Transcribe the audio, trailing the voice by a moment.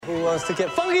Who wants to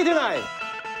get funky tonight?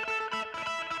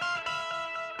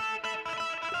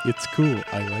 It's cool.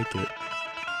 I like it.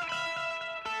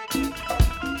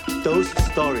 Those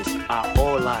stories are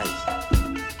all lies.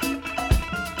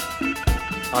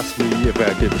 Ask me if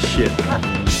I give a shit.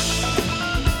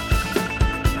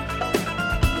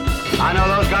 I know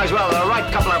those guys well. They're a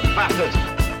right couple of bastards.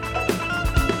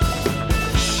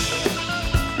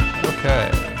 Okay.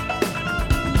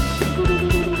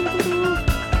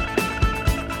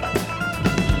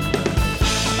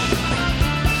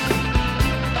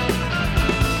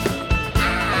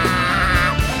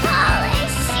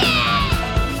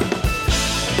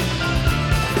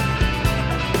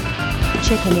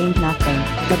 Chicken ain't nothing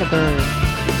but a bird.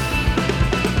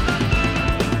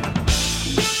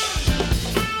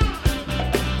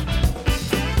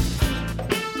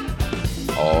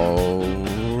 All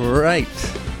right.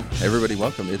 Everybody,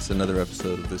 welcome. It's another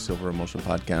episode of the Silver Emotion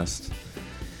Podcast.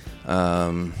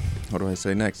 What do I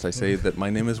say next? I say that my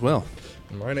name is Will.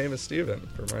 My name is Steven,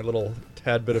 for my little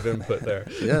tad bit of input there.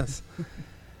 Yes.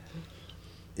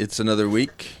 It's another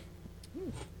week.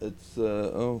 It's,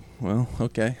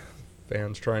 okay.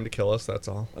 Fans trying to kill us, that's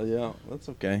all. Yeah, that's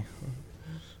okay.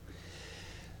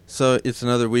 So, it's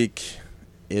another week.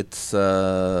 It's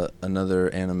another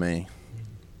anime.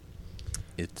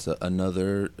 It's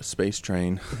another space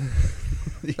train.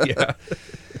 Yeah.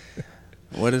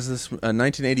 What is this?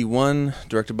 1981,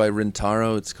 directed by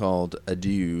Rintaro. It's called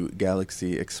Adieu,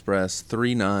 Galaxy Express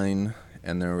 39,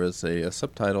 and there was a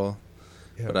subtitle,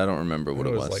 Yeah. but I don't remember what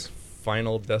it was. Like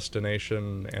Final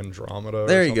Destination Andromeda.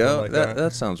 There or you something go. Like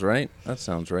That sounds right. That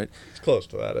sounds right. It's close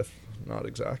to that, if not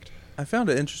exact. I found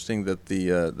it interesting that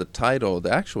the title,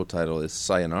 the actual title, is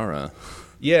Sayonara,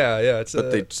 Yeah. It's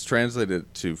but they just translated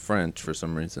it to French for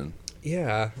some reason.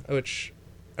 Yeah, which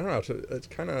I don't know. It's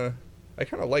I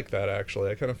kind of like that actually.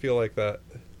 I kind of feel like that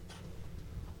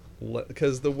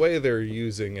because the way they're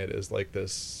using it is like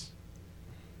this.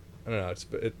 I don't know.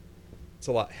 It's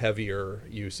a lot heavier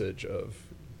usage of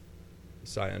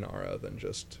sayonara than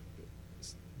just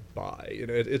bye. You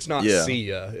know, it's not see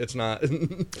ya. It's not.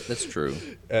 That's true.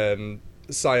 And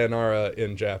sayonara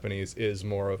in Japanese is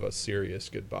more of a serious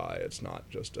goodbye. It's not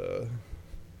just a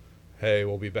hey,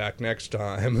 we'll be back next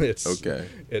time. It's okay.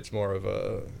 It's more of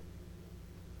a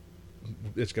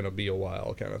it's going to be a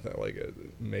while kind of thing, like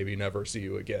maybe never see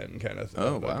you again kind of thing.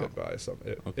 Oh, wow. Goodbye.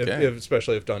 Okay.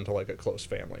 Especially if done to like a close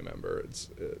family member,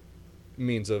 it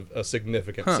means a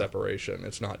significant separation.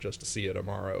 It's not just a see you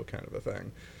tomorrow kind of a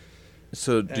thing.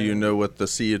 So, do you know what the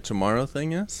see you tomorrow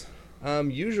thing is?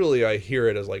 Usually I hear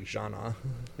it as like jana.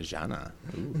 Jana.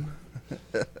 Ooh.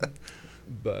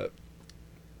 But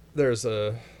there's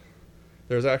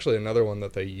actually another one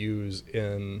that they use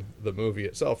in the movie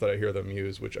itself that I hear them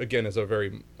use, which again is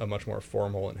a much more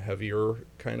formal and heavier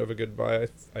kind of a goodbye,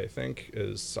 I think,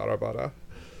 is sarabara.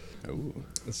 Ooh.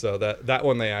 So that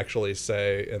one they actually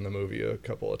say in the movie a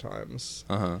couple of times.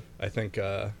 Uh-huh. I think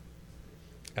at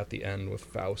the end with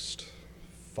Faust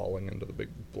falling into the big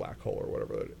black hole or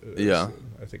whatever it is. Yeah.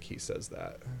 I think he says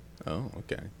that. Oh,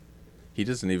 okay. He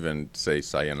doesn't even say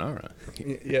sayonara.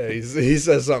 Yeah, he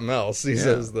says something else. He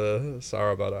says the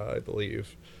sarabara, I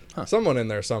believe. Huh. Someone in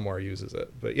there somewhere uses it.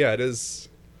 But yeah, it is.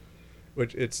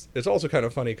 Which it's also kind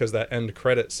of funny because that end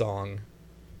credit song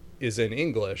is in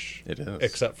English. It is.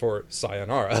 Except for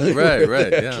sayonara. Right,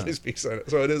 It yeah. actually speaks in it.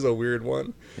 So it is a weird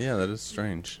one. Yeah, that is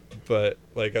strange. But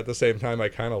like at the same time, I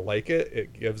kind of like it.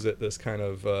 It gives it this kind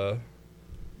of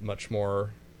much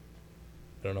more,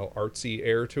 I don't know, artsy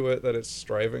air to it that it's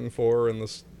striving for in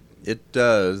this. It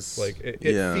does. Like it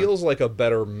feels like a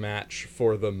better match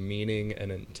for the meaning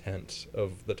and intent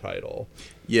of the title.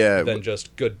 Yeah. Than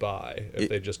just goodbye if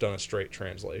they'd just done a straight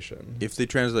translation. If they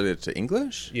translate it to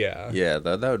English? Yeah. Yeah,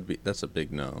 that's a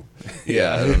big no.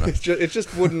 Yeah, I don't know. it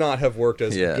just would not have worked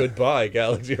as goodbye,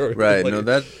 Galaxy. Or, Right. like, No,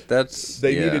 that's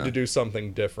they needed to do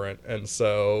something different, and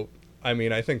so I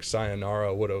mean, I think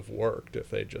sayonara would have worked if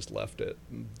they just left it.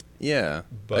 Yeah,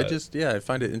 But I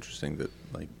find it interesting that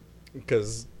like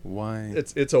because why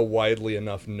it's a widely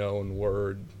enough known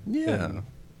word. Yeah.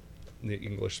 In the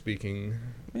English speaking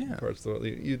parts of the world.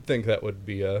 You'd think that would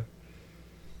be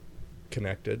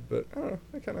connected, but I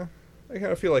don't know. I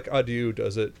kind of feel like Adieu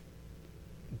does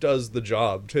the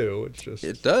job too. It's just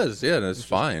it does. Yeah, and it's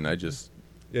fine. I just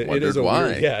it is a why.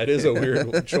 weird, yeah, it is a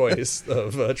weird choice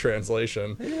of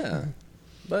translation. Yeah,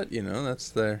 but that's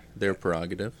their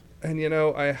prerogative. And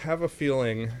I have a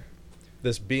feeling,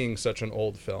 this being such an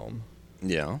old film.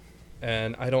 Yeah.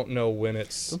 And I don't know when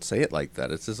it's... Don't say it like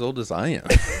that. It's as old as I am.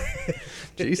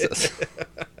 Jesus.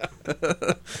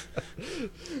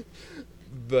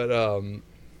 But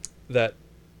that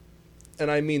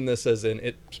and I mean this as in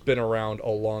it's been around a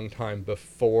long time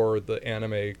before the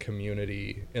anime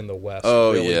community in the West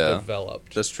really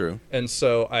developed. That's true. And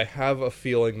so I have a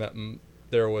feeling that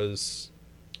there was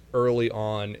early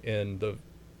on in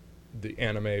the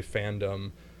anime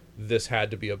fandom, this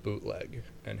had to be a bootleg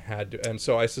and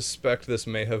so I suspect this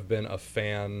may have been a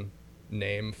fan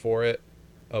name for it,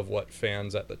 of what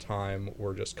fans at the time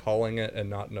were just calling it and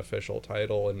not an official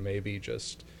title, and maybe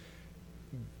just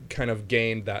kind of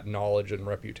gained that knowledge and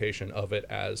reputation of it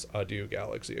as Adieu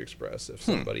Galaxy Express if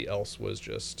somebody else was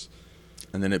just...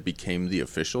 And then it became the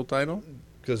official title?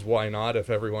 Because why not if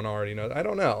everyone already knows? I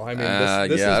don't know. I mean,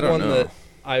 this is I don't one know. that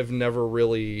I've never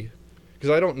really... Because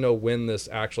I don't know when this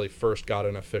actually first got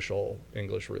an official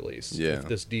English release. Yeah. If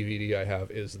this DVD I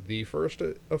have is the first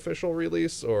official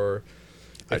release, or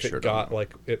if sure it got,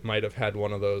 like, it might have had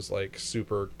one of those, like,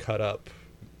 super cut-up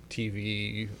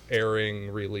TV airing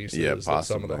releases that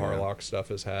some of the Harlock stuff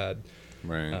has had.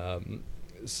 Right.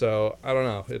 So I don't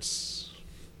know. That's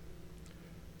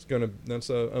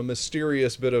a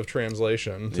mysterious bit of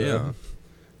translation. Yeah.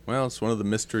 Well, it's one of the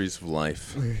mysteries of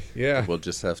life. Yeah. We'll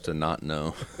just have to not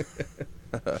know.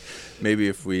 Maybe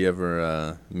if we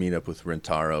ever meet up with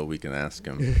Rintaro, we can ask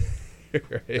him.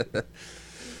 Right.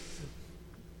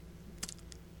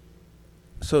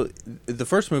 So the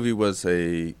first movie was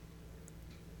a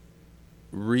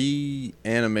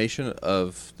reanimation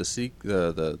of the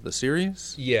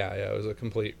series? Yeah, it was a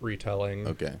complete retelling.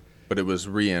 Okay. But it was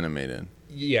reanimated.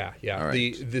 Yeah. All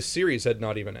right. The series had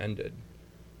not even ended,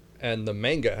 and the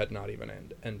manga had not even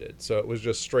ended. So it was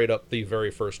just straight up the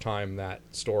very first time that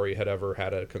story had ever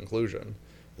had a conclusion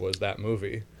was that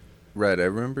movie. Right, I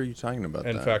remember you talking about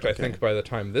that. In fact, I think by the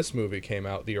time this movie came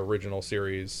out, the original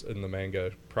series in the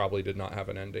manga probably did not have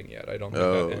an ending yet. I don't think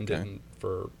that ended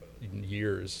for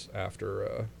years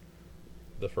after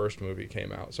the first movie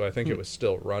came out. So I think it was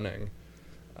still running.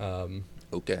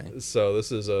 Okay. So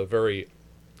this is a very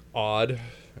odd,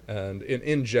 and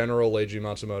in general, Leiji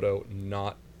Matsumoto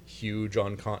not huge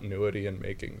on continuity and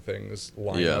making things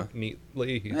line up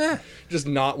neatly. He's just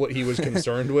not what he was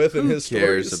concerned with in his stories. Who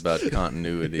cares about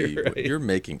continuity? Right. You're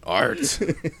making art.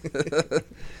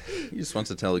 He just wants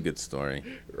to tell a good story.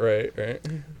 Right.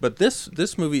 But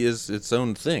this movie is its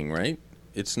own thing, right?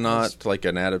 It's not like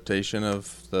an adaptation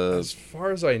of the as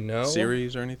far as I know,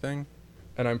 series or anything?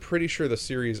 And I'm pretty sure the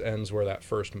series ends where that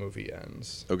first movie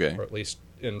ends. Okay. Or at least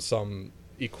in some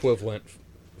equivalent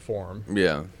form.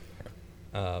 Yeah.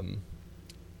 And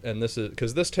this is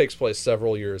because this takes place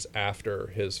several years after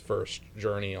his first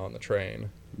journey on the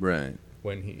train. Right.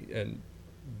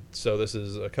 So this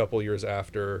is a couple years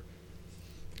after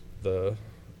the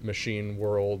machine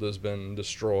world has been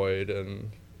destroyed,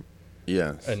 and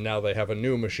yes, and now they have a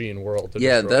new machine world to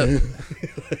destroy.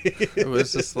 That it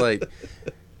was just like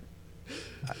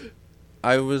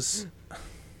I was.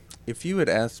 If you had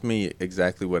asked me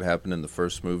exactly what happened in the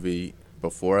first movie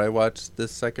before I watched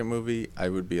this second movie, I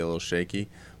would be a little shaky.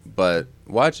 But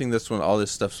watching this one, all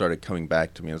this stuff started coming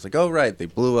back to me. I was like, oh, right, they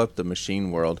blew up the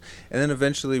machine world. And then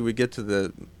eventually we get to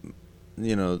the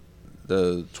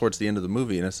towards the end of the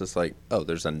movie, and it's just like, oh,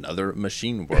 there's another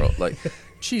machine world. Like,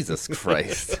 Jesus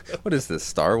Christ. What is this,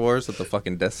 Star Wars with the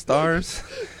fucking Death Stars?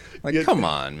 Like, come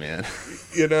on, man.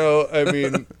 I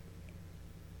mean...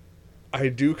 I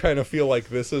do kind of feel like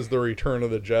this is the Return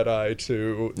of the Jedi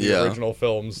to the original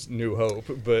film's New Hope,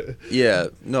 but... Yeah,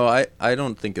 no, I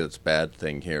don't think it's a bad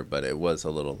thing here, but it was a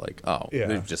little like, oh,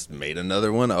 they've just made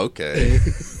another one? Okay.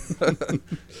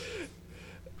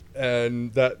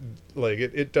 And that, like,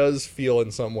 it does feel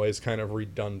in some ways kind of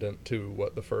redundant to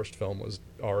what the first film was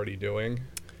already doing.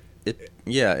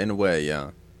 Yeah, in a way,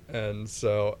 yeah. And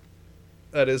so...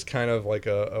 that is kind of like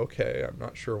okay, I'm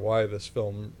not sure why this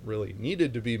film really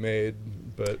needed to be made,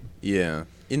 but... Yeah.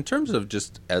 In terms of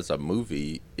just as a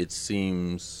movie, it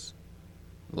seems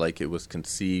like it was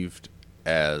conceived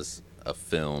as a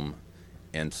film,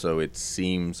 and so it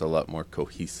seems a lot more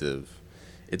cohesive.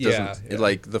 It doesn't...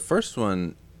 like, the first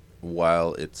one,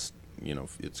 while it's,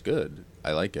 it's good,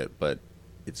 I like it, but...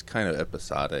 it's kind of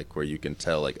episodic where you can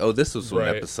tell, like, oh, this was one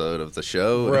episode of the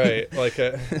show. Right. Like,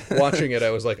 watching it,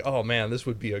 I was like, oh, man, this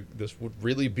would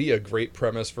really be a great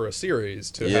premise for a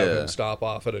series to have him stop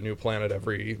off at a new planet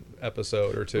every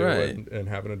episode or two and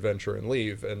have an adventure and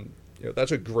leave. And,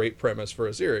 that's a great premise for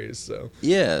a series. So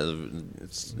yeah,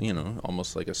 it's,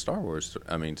 almost like a Star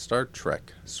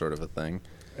Trek sort of a thing.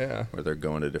 Yeah. Where they're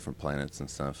going to different planets and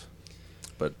stuff.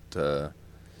 But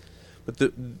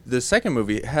the second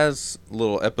movie has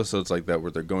little episodes like that where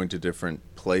they're going to different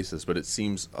places, but it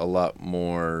seems a lot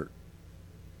more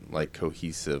like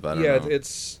cohesive. I don't know.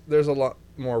 There's a lot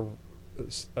more.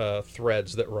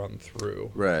 threads that run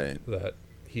through. Right. That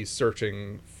he's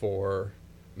searching for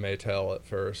Maytel at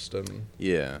first, and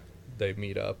Yeah. they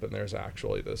meet up, and there's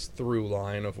actually this through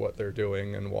line of what they're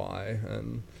doing and why,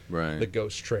 and Right. the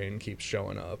ghost train keeps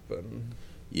showing up, and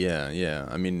Yeah.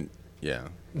 I mean, yeah.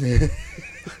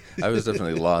 I was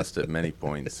definitely lost at many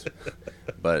points,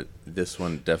 but this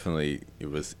one definitely, it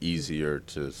was easier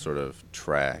to sort of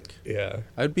track. yeah.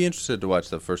 I'd be interested to watch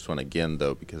the first one again,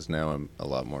 though, because now I'm a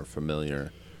lot more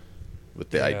familiar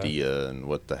with the Yeah. idea and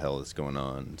what the hell is going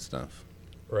on and stuff.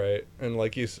 Right, and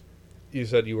like you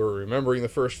said you were remembering the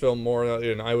first film more,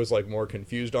 and I was like more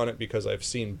confused on it because I've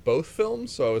seen both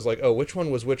films, so I was like, oh, which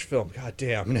one was which film? God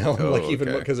damn, now I'm like, even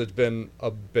okay. because it's been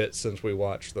a bit since we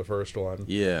watched the first one.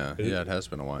 Yeah, it has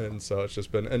been a while. And so it's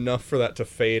just been enough for that to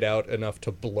fade out, enough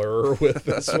to blur with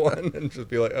this one, and just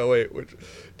be like, oh wait,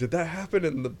 did that happen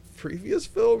in the previous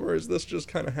film, or is this just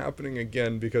kind of happening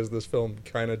again because this film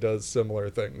kind of does similar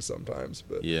things sometimes?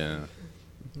 But Yeah.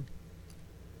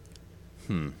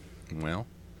 Well,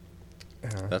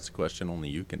 that's a question only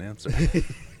you can answer.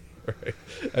 right.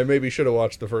 I maybe should have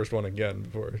watched the first one again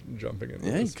before jumping in.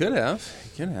 Yeah, you could have.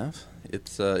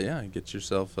 It's get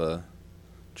yourself a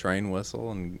train whistle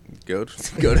and go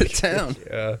to town.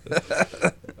 Yeah.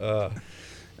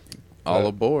 All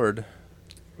aboard.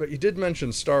 But you did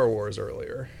mention Star Wars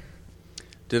earlier.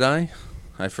 Did I?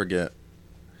 I forget.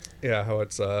 Yeah, how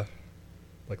it's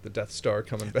like the Death Star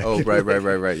coming back. Oh,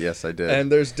 right. Yes, I did.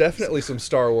 And there's definitely some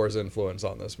Star Wars influence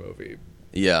on this movie.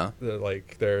 Yeah.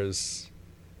 Like there's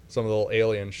some of the little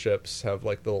alien ships have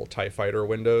like the little TIE fighter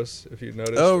windows, if you've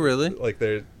noticed. Oh, really? Like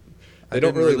they I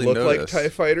don't didn't really look like notice. TIE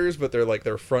fighters, but they're like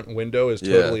their front window is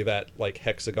Yeah. totally that like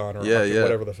hexagon or Yeah.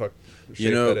 whatever the fuck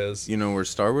shape that is. You know where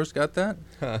Star Wars got that?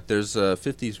 Huh. There's a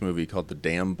 50s movie called The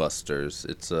Dam Busters.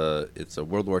 It's a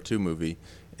World War II movie,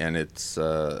 and it's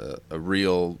a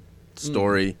real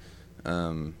story.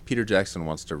 Peter Jackson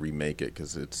wants to remake it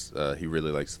because it's he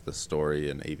really likes the story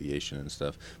and aviation and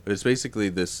stuff. But it's basically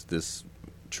this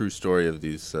true story of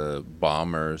these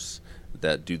bombers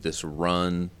that do this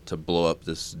run to blow up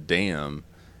this dam,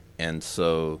 and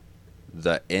so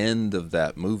the end of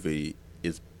that movie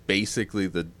is basically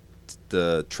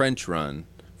the trench run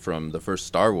from the first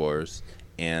Star Wars,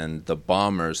 and the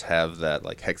bombers have that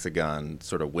like hexagon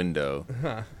sort of window.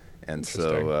 Huh. And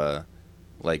so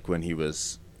like when he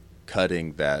was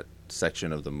cutting that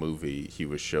section of the movie, he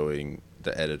was showing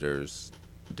the editors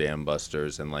Dam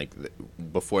Busters, and like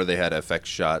before they had FX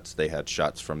shots, they had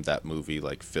shots from that movie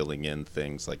like filling in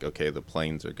things like, okay, the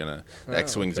planes are gonna, the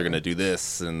X-wings are gonna do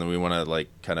this, and then we want to like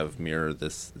kind of mirror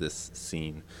this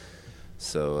scene.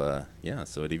 So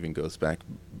so it even goes back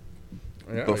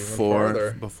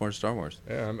before Star Wars.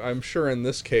 Yeah, I'm sure in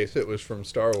this case it was from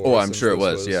Star Wars. Oh, I'm sure it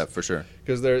was. Yeah, for sure.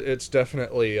 Because it's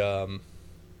definitely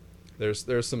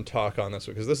there's some talk on this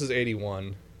because this is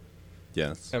 81.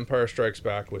 Yes. Empire Strikes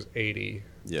Back was 80.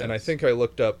 Yes. And I think I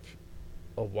looked up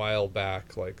a while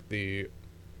back like the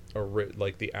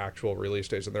actual release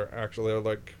dates, and they're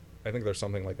like, I think there's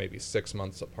something like maybe 6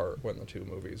 months apart when the two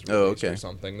movies released or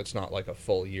something. That's not like a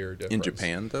full year difference. In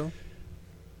Japan, though?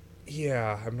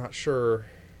 Yeah, I'm not sure.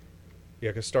 Yeah,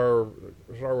 because Star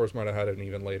Wars might have had an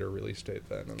even later release date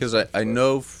then. Because I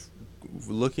know,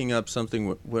 looking up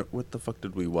something, what the fuck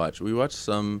did we watch? We watched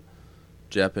some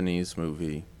Japanese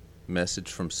movie,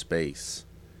 Message from Space,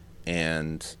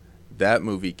 and that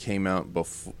movie came out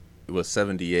before, it was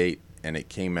 78, and it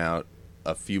came out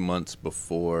a few months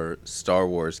before Star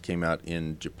Wars came out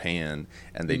in Japan,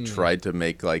 and they tried to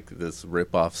make like this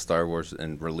rip-off Star Wars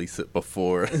and release it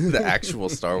before the actual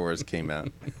Star Wars came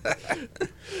out.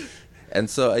 And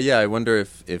so, I wonder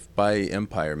if by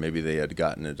Empire, maybe they had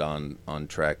gotten it on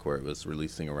track where it was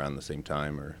releasing around the same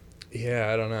time, or...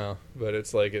 Yeah, I don't know. But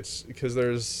it's because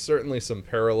there's certainly some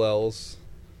parallels.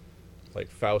 Like,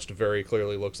 Faust very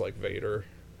clearly looks like Vader.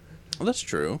 Well, that's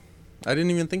true. I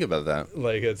didn't even think about that.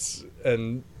 Like,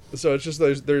 and so it's just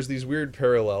there's these weird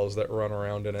parallels that run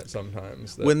around in it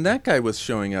sometimes. When that guy was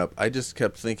showing up, I just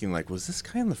kept thinking, like, was this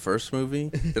guy in the first movie?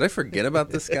 Did I forget about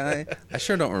this guy? I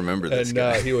sure don't remember this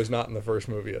guy. And he was not in the first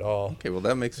movie at all. Okay, well,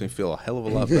 that makes me feel a hell of a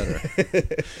lot better.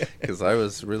 Because I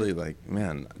was really like,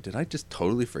 man, did I just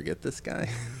totally forget this guy?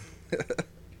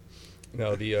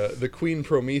 No, the Queen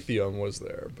Prometheum was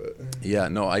there, but... Yeah,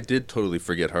 no, I did totally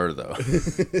forget her, though.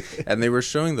 And they were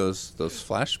showing those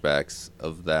flashbacks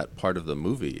of that part of the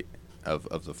movie,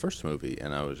 of the first movie,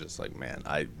 and I was just like, man,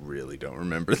 I really don't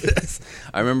remember this.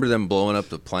 I remember them blowing up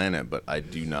the planet, but I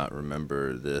do not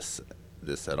remember this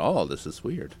at all. This is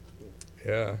weird.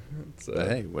 Yeah. But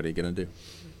hey, what are you going to do?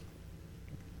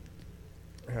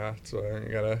 Yeah, so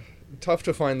you tough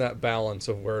to find that balance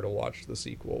of where to watch the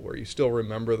sequel, where you still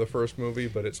remember the first movie,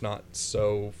 but it's not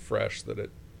so fresh that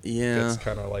it gets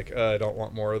kind of like, I don't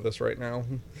want more of this right now.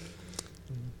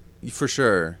 For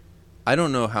sure. I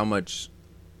don't know how much...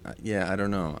 I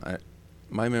don't know.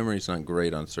 My memory's not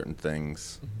great on certain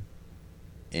things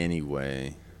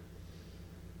anyway.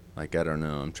 Like, I don't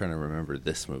know. I'm trying to remember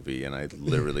this movie, and I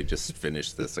literally just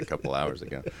finished this a couple hours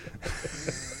ago.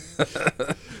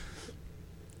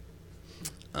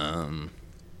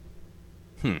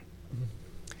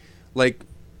 Like,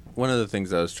 one of the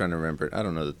things I was trying to remember, I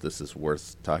don't know that this is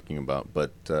worth talking about,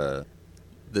 but the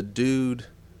dude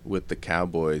with the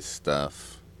cowboy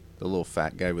stuff, the little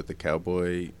fat guy with the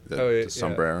cowboy, the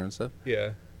sombrero and stuff.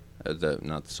 Yeah.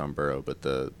 Not the sombrero, but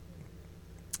the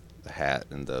hat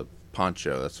and the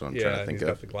poncho. That's what I'm trying to think he's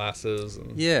of. got the glasses.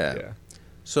 And, yeah.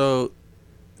 So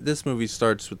this movie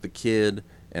starts with the kid,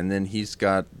 and then he's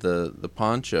got the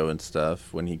poncho and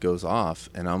stuff when he goes off,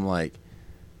 and I'm like,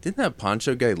 didn't that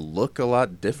poncho guy look a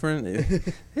lot different?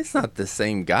 It's not the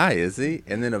same guy, is he?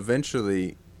 And then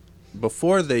eventually,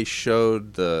 before they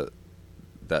showed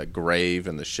that grave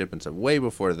and the ship and stuff, way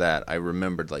before that, I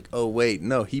remembered, like, oh, wait,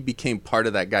 no, he became part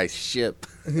of that guy's ship.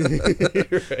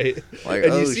 Right. Like,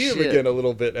 and you see him again a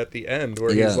little bit at the end,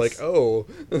 where he's like, oh,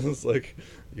 it's like,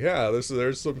 yeah,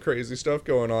 there's some crazy stuff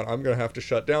going on. I'm going to have to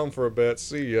shut down for a bit.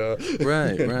 See ya.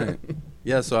 Right.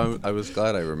 Yeah, so I was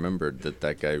glad I remembered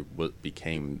that guy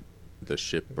became the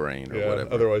ship brain or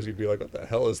whatever. Otherwise you'd be like, what the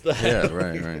hell is that? Yeah,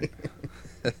 right.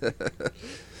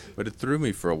 But it threw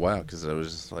me for a while, because I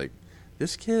was just like,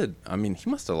 this kid, I mean, he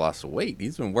must have lost weight.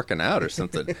 He's been working out or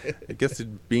something. I guess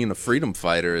being a freedom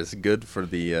fighter is good for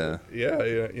the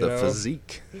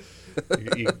physique.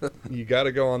 you got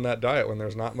to go on that diet when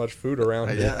there's not much food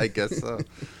around. Yeah, I guess so.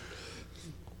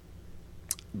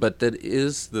 But that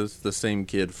is the same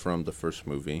kid from the first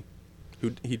movie.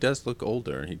 He does look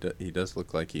older. He does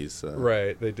look like he's...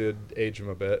 right, they did age him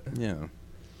a bit. Yeah.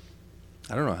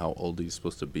 I don't know how old he's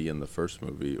supposed to be in the first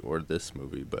movie or this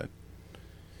movie, but...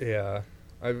 Yeah.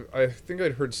 I think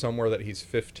I'd heard somewhere that he's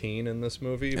 15 in this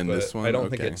movie, in but this one? I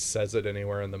don't think it says it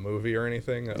anywhere in the movie or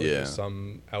anything. That was just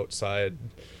some outside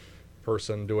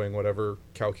person doing whatever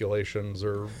calculations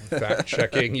or fact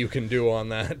checking you can do on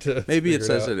that. Maybe it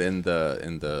says it in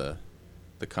the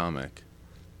comic.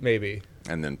 Maybe.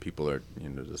 And then people are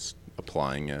just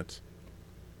applying it.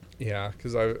 Yeah,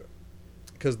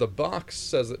 because the box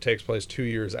says it takes place 2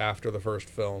 years after the first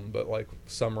film, but like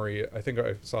summary, I think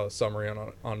I saw a summary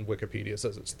on Wikipedia. It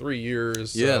says it's 3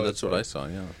 years. Yeah, that's what I saw.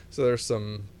 Yeah. So there's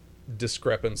some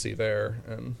discrepancy there,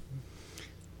 and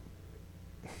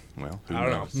well, who I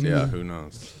don't knows? know. Yeah, who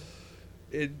knows?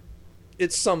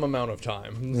 It's some amount of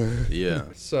time. Yeah.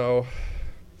 So,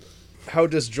 how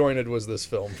disjointed was this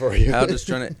film for you? How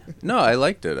disjointed? No, I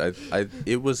liked it.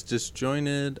 It was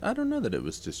disjointed. I don't know that it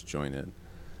was disjointed.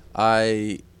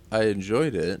 I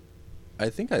enjoyed it. I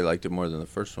think I liked it more than the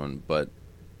first one, but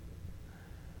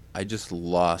I just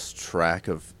lost track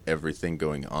of everything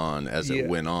going on as it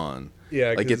went on.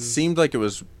 Yeah, like it seemed like it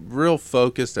was real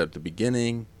focused at the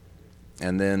beginning,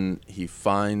 and then he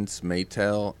finds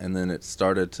Maytel, and then it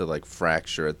started to like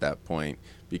fracture at that point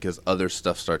because other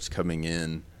stuff starts coming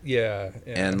in. Yeah.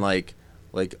 And like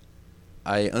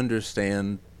I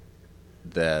understand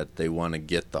that they want to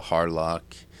get the Harlock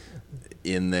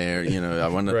in there, I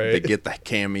want to get that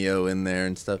cameo in there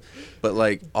and stuff, but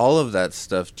like all of that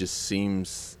stuff just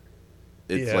seems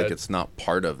like it's not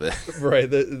part of it. Right.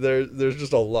 There's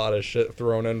just a lot of shit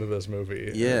thrown into this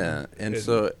movie. Yeah, and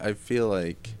so I feel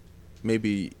like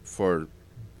maybe for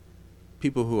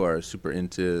people who are super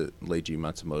into Leiji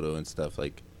Matsumoto and stuff,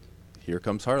 like, here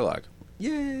comes Harlock,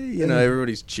 yay,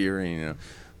 everybody's cheering,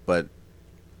 but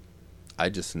I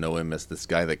just know him as this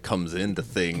guy that comes into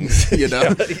things,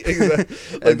 Yeah,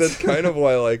 exactly. Like, that's kind of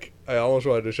why, like, I almost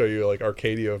wanted to show you, like,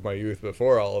 Arcadia of My Youth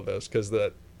before all of this, because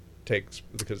that's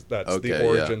the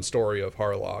origin story of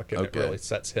Harlock, and it really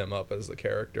sets him up as the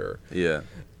character. Yeah.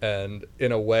 And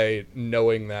in a way,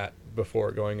 knowing that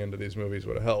before going into these movies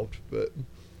would have helped, but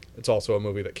it's also a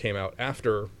movie that came out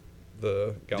after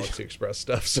the Galaxy Express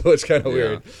stuff, so it's kind of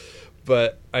weird.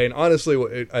 But, I mean,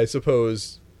 honestly, I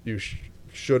suppose you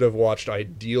should have watched,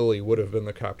 ideally, would have been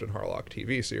the Captain Harlock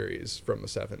TV series from the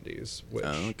 70s, which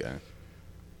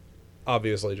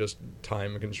obviously just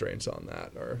time constraints on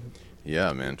that are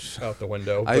man, out the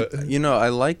window. But I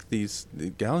like the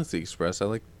Galaxy Express. I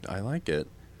like it,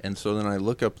 and so then I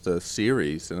look up the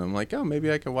series, and I'm like, oh,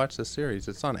 maybe I can watch the series.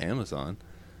 It's on Amazon.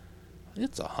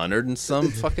 It's 100 and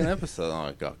some fucking episodes. I'm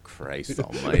like, oh, Christ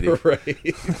almighty.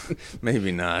 Right.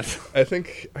 Maybe not. I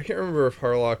can't remember if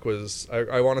Harlock was,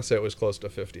 I want to say it was close to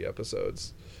 50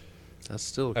 episodes. That's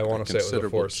still. I want to say it was a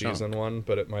considerable 4-season chunk. one,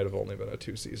 but it might have only been a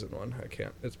 2-season one. I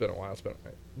can't. It's been a while.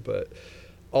 But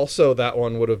also that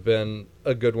one would have been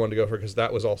a good one to go for because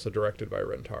that was also directed by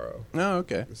Rintaro. Oh,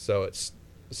 okay. So it's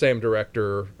the same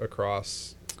director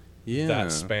across Yeah.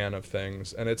 that span of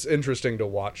things, and it's interesting to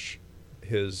watch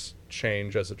his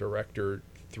change as a director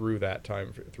through that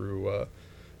time, through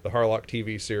the Harlock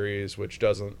TV series, which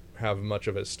doesn't have much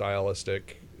of a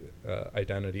stylistic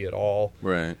identity at all,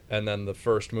 Right. and then the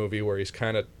first movie where he's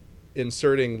kind of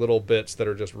inserting little bits that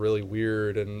are just really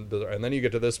weird, and then you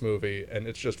get to this movie and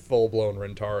it's just full-blown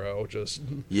Rintaro. Just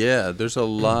Yeah, there's a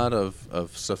lot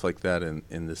of stuff like that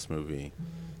in this movie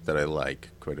that I like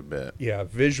quite a bit. yeah,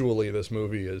 visually this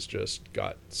movie has just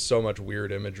got so much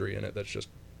weird imagery in it that's just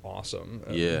awesome.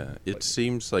 And, Yeah, it like,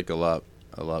 seems like a lot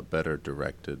better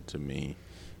directed to me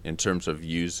in terms of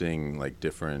using like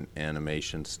different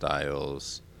animation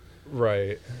styles.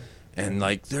 right. And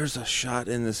like there's a shot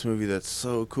in this movie that's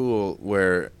so cool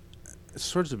where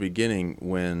it's towards the beginning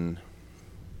when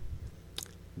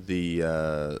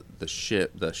the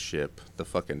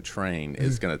fucking train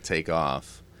is going to take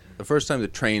off. The first time the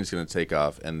train's going to take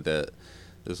off and those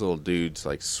little dudes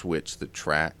like switch the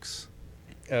tracks.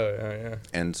 Oh yeah.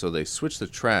 And so they switch the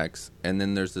tracks, and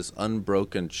then there's this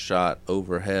unbroken shot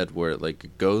overhead where it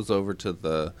like goes over to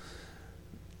the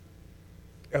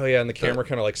Oh yeah, and the camera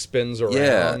kind of like spins around.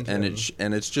 yeah,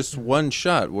 and it's just one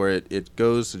shot where it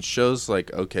goes and shows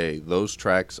like, okay, those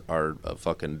tracks are a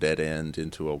fucking dead end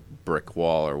into a brick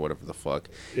wall or whatever the fuck.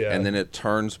 Yeah. And then it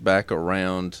turns back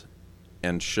around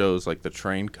and shows like the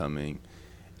train coming,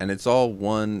 and it's all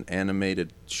one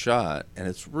animated shot, and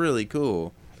it's really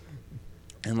cool.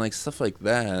 And like stuff like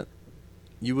that,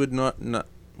 you would not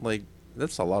like.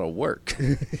 That's a lot of work.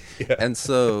 Yeah. And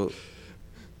so,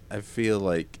 I feel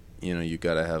like you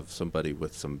got to have somebody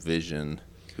with some vision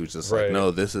who's just Right. like,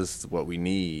 no, this is what we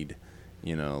need.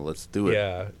 Let's do it.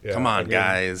 Yeah. Come on, I mean,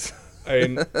 guys.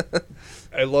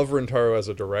 I love Rintaro as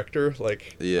a director.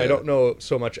 Like, Yeah. I don't know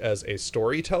so much as a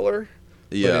storyteller,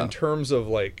 but Yeah. in terms of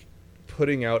like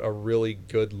putting out a really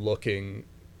good looking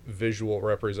visual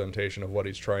representation of what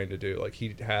he's trying to do. Like,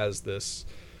 he has this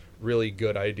really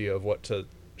good idea of what to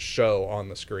show on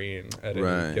the screen at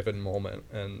Right. any given moment,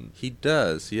 and He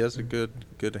does. He has a good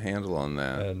handle on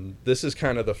that. and this is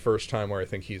kind of the first time where I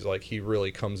think he's like, he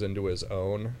really comes into his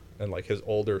own, and like his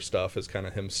older stuff is kind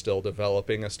of him still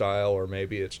developing a style, or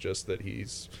maybe it's just that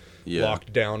he's Yeah.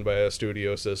 locked down by a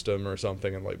studio system or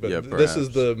something, and like, but Yeah, this is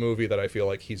perhaps. the movie that I feel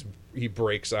like he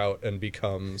breaks out and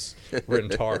becomes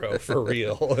Rintaro for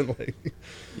real. And like,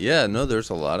 Yeah, no, there's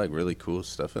a lot of really cool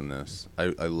stuff in this. I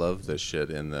love this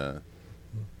shit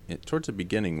towards the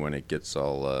beginning when it gets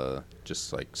all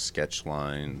just like sketch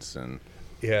lines and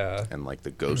yeah, like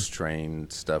the ghost train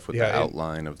stuff with Yeah, the and-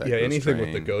 outline of that yeah, ghost anything train.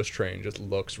 with the ghost train just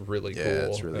looks really cool. Yeah,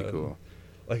 it's really And, cool.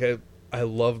 Like, I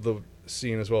love the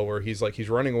scene as well where he's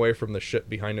running away from the ship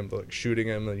behind him, like shooting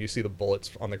him, and you see the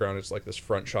bullets on the ground. It's like this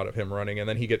front shot of him running, and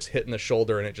then he gets hit in the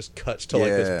shoulder, and it just cuts to like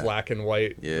Yeah. this black and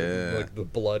white. Yeah. Like the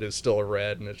blood is still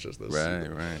red, and it's just this.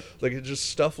 Right. Like, it's just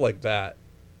stuff like that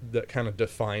kind of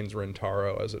defines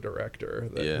Rintaro as a director.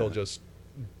 That Yeah. he'll just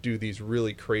do these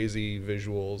really crazy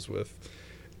visuals with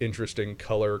interesting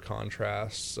color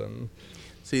contrasts and.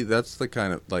 See, that's the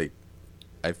kind of like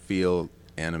I feel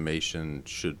animation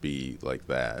should be like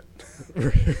that.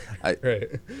 Right.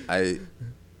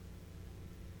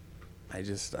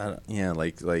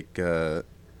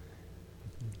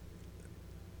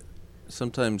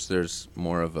 Sometimes there's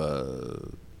more of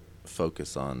a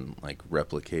focus on like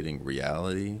replicating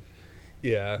reality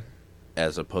Yeah.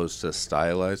 as opposed to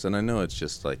stylized, and I know it's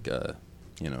just like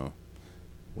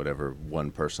whatever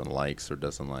one person likes or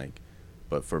doesn't like,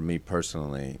 but for me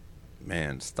personally,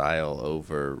 man, style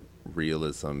over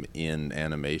realism in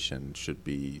animation should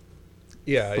be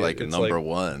Yeah. like it's number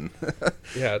one.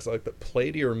 Yeah, it's like the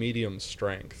play to your medium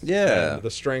strength. Yeah. And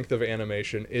the strength of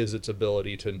animation is its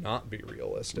ability to not be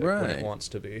realistic when Right. it wants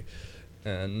to be.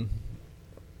 And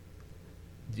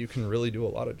you can really do a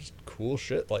lot of just cool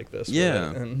shit like this. with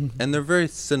Yeah, it. And and they're very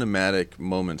cinematic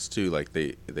moments too. Like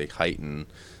they heighten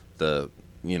the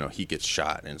he gets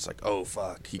shot and it's like, oh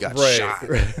fuck, he got Right. shot.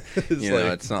 It's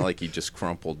like- It's not like he just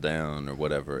crumpled down or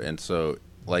whatever. And so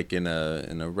like in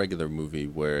a regular movie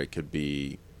where it could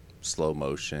be slow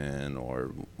motion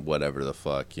or whatever the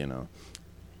fuck,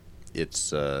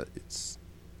 it's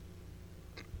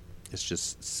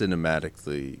just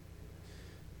cinematically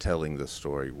telling the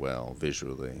story well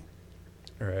visually.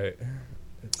 Right.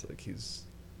 It's like he's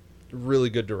a really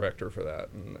good director for that.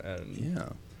 And Yeah.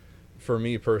 for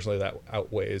me personally, that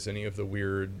outweighs any of the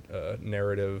weird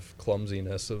narrative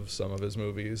clumsiness of some of his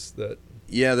movies that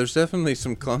Yeah, there's definitely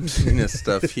some clumsiness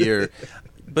stuff here.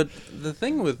 But the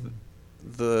thing with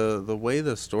the way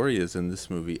the story is in this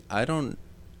movie, I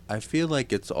feel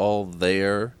like it's all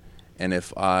there, and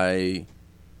if I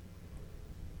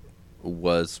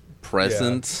was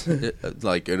present,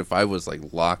 like, and if I was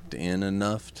like locked in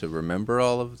enough to remember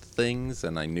all of the things,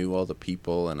 and I knew all the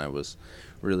people, and I was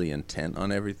really intent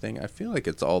on everything, I feel like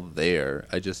it's all there.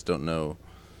 I just don't know.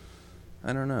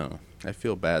 I don't know. I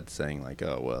feel bad saying like,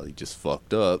 oh well, he just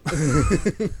fucked up.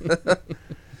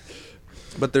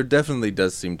 But there definitely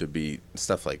does seem to be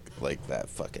stuff like that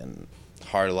fucking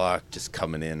Harlock just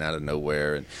coming in out of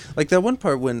nowhere, and like that one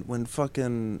part when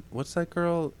fucking, what's that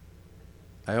girl?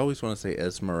 I always want to say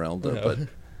Esmeralda, but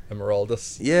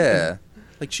Emeraldus. Yeah,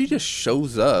 like she just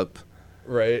shows up,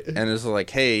 right? And is like,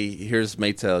 hey, here's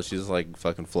Maytel. She's like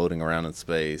fucking floating around in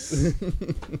space.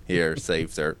 Here,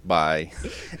 saves her. Bye.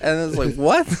 And it's like,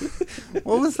 what?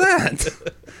 What was that?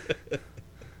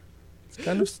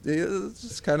 It's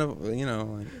just kind of, you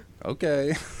know, like,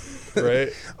 okay. Right.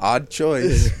 Odd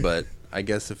choice, but I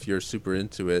guess if you're super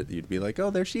into it, you'd be like, oh,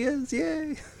 there she is,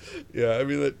 yay. Yeah, I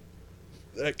mean,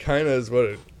 that kind of is what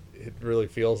it really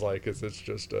feels like, is it's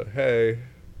just a, hey,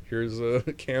 here's a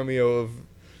cameo of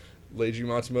Leiji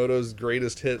Matsumoto's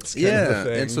greatest hits kind of a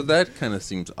thing. And so that kind of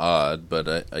seems odd,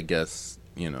 but I guess,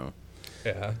 you know,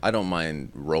 yeah, I don't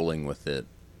mind rolling with it.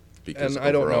 Because and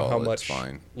I don't know how much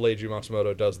fine. Leiji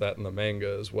Matsumoto does that in the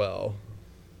manga as well.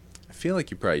 I feel like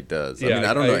he probably does. Yeah, I mean,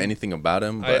 I don't know anything about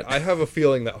him, but I have a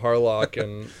feeling that Harlock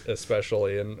and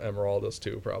especially and Emeraldus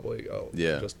too probably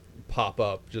just pop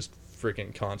up just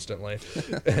freaking constantly.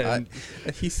 And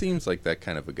he seems like that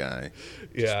kind of a guy.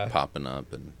 Yeah, just popping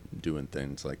up and doing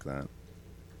things like that.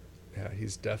 Yeah,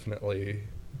 he's definitely.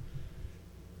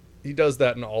 He does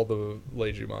that in all the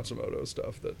Leiji Matsumoto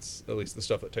stuff. That's at least the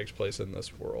stuff that takes place in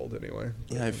this world, anyway.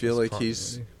 Yeah, I feel like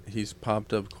he's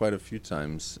popped up quite a few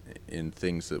times in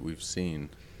things that we've seen.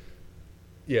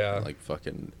 Yeah, like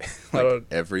fucking like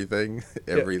everything,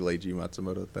 every Leiji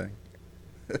Matsumoto thing.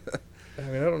 I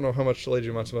mean, I don't know how much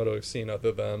Leiji Matsumoto we've seen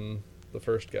other than the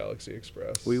first Galaxy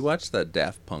Express. We watched that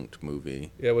Daft Punk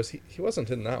movie. Yeah, was he? He wasn't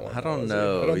in that one. I don't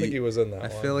know. I don't think he was in that one.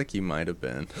 I feel like he might have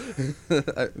been.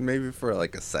 Maybe for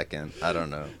like a second. I don't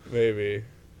know. Maybe.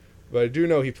 But I do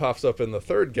know he pops up in the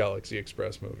third Galaxy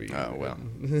Express movie. Oh, well.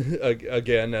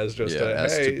 Again, as just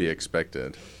as to be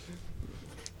expected.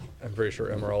 I'm pretty sure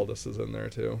Emeraldus is in there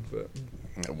too. But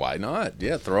why not?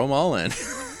 Yeah, throw them all in.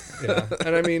 Yeah,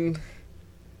 and I mean,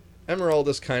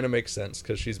 Emeraldus kind of makes sense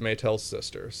because she's Maytel's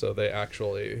sister, so they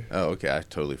actually... Oh, okay, I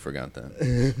totally forgot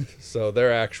that. So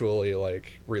they're actually,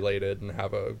 like, related and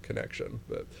have a connection,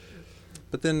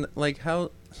 But then, like,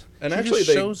 how... And she actually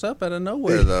just shows up out of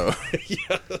nowhere, though.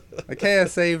 Yeah. Like, hey, I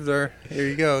saved her. Here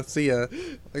you go. See ya.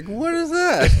 Like, what is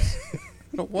that?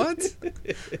 What?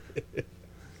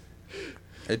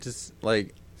 It just,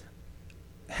 like...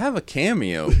 Have a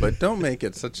cameo, but don't make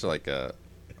it such, like, a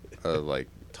like...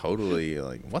 Totally,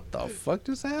 like, what the fuck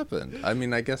just happened? I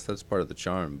mean, I guess that's part of the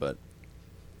charm, but...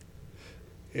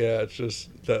 Yeah, it's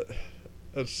just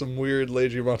that's some weird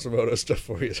Leiji Matsumoto stuff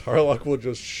for you. Harlock will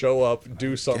just show up,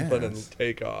 do something, and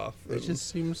take off. It just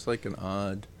seems like an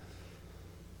odd...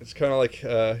 It's kind of like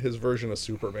his version of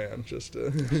Superman. Just,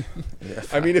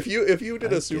 I mean, if you did if you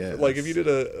did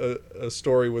a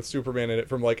story with Superman in it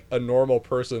from like a normal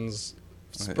person's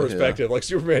perspective, like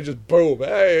Superman just boom,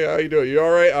 hey, how you doing? You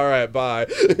all right, bye.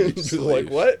 Just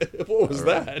like, what was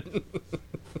that?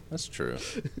 That's true.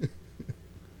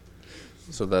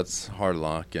 So that's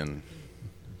Harlock, and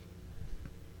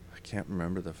I can't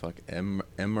remember the fuck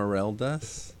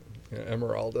Emeraldus. Yeah,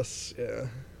 Emeraldus, yeah.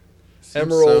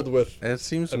 It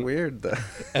seems weird though.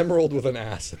 Emerald with an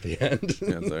ass at the end.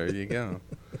 Yeah, there you go.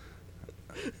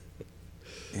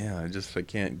 Yeah, I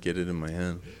can't get it in my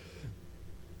head.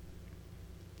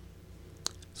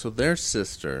 So they're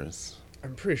sisters.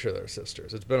 I'm pretty sure they're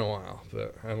sisters. It's been a while,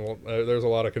 but there's a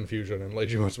lot of confusion in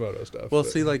Leiji Matsumoto stuff. Well,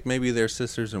 see, like, maybe they're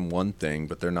sisters in one thing,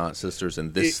 but they're not sisters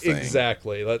in this thing.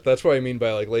 Exactly. That's what I mean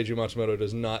by, like, Leiji Matsumoto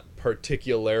does not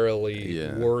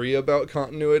particularly worry about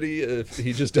continuity. If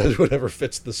he just does whatever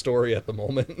fits the story at the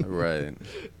moment. Right.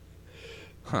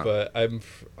 Huh. But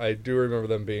I do remember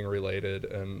them being related,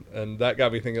 and that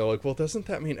got me thinking, like, well, doesn't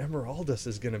that mean Emeraldus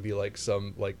is going to be like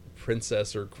some like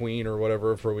princess or queen or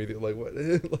whatever for we like what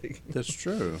like? That's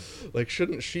true. Like,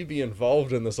 shouldn't she be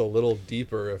involved in this a little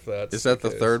deeper? If that's is that the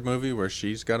third movie where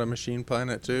she's got a machine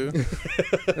planet too?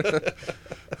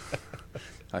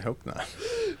 I hope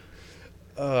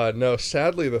not. No,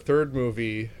 sadly, the third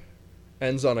movie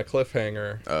ends on a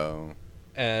cliffhanger. Oh.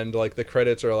 and like the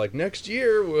credits are like, next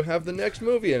year we'll have the next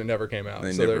movie, and it never came out.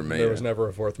 They So never made there it. was never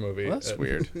a fourth movie. Well, that's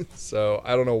weird. So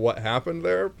I don't know what happened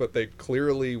there, but they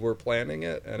clearly were planning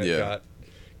it, and it Yeah. got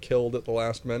killed at the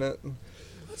last minute.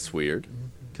 That's weird.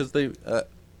 Because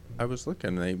I was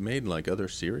looking, they made like other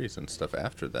series and stuff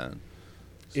after that.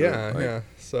 So, Yeah, like, yeah.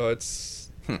 So it's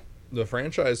the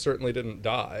franchise certainly didn't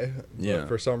die. Yeah. But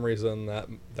for some reason, that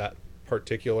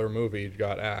particular movie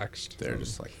got axed. They're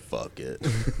just like, fuck it.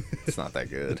 It's not that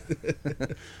good.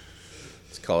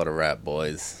 Let's call it a wrap,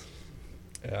 boys.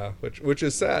 Yeah, which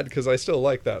is sad because I still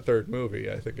like that third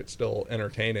movie. I think it's still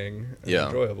entertaining and Yeah.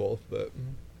 enjoyable, but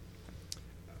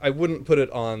I wouldn't put it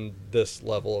on this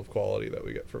level of quality that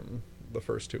we get from the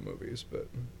first two movies. But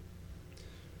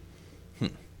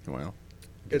Well,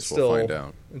 it's we'll still find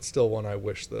out. It's still one I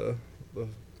wish the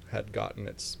had gotten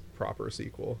its proper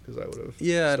sequel, because I would have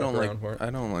Yeah, stuck around for it. I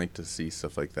don't like to see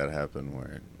stuff like that happen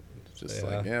where it's just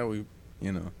like, Yeah. we,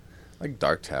 like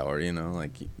Dark Tower,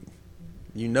 like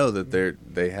you know that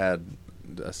they had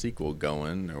a sequel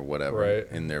going or whatever Right.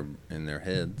 in their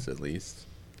heads at least.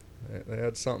 They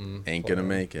had something. Ain't gonna planned.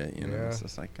 make it, Yeah. It's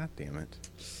just like, god damn it.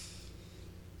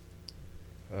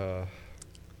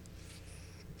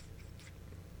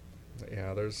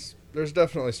 Yeah, there's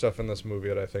definitely stuff in this movie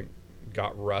that I think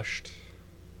got rushed.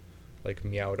 Like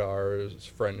Meowdar's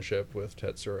friendship with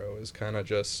Tetsuro is kind of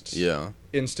just Yeah.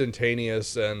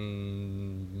 instantaneous,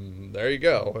 and there you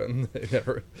go. And they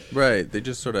never. Right, they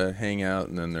just sort of hang out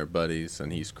and then they're buddies,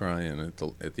 and he's crying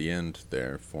at the end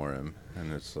there for him,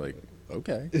 and it's like,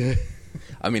 okay.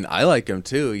 I mean, I like him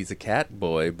too. He's a cat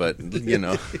boy, but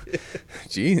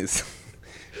jeez,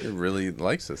 he really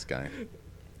likes this guy.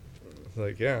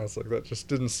 Like, yeah, it's like that just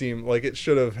didn't seem like it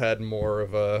should have had more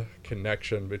of a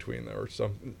connection between them, or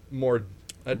some more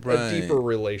a deeper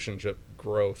relationship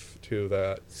growth to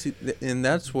that. See, and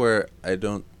that's where I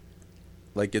don't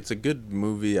like. It's a good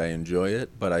movie. I enjoy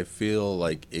it, but I feel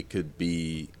like it could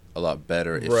be a lot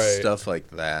better if Right. stuff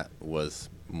like that was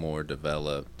more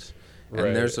developed. Right.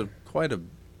 And there's quite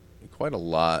a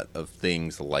lot of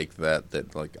things like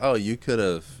that like, oh, you could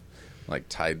have like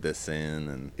tied this in,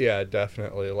 and Yeah,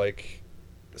 definitely. Like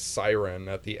Siren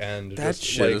at the end. that just,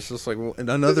 shit like, is just like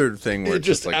another thing where it it's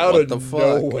just like, out what of the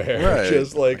fuck? nowhere. Right.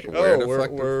 Just like, where the oh,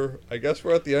 fuck we're I guess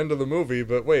we're at the end of the movie,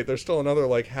 but wait, there's still another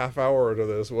like half hour to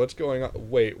this. What's going on?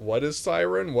 Wait, what is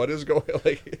Siren? What is going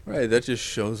like? Right, that just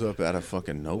shows up out of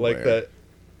fucking nowhere. Like that.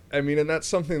 I mean, and that's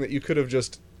something that you could have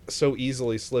just so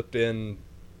easily slipped in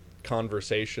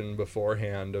conversation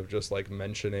beforehand of just like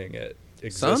mentioning it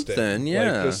existing. Something,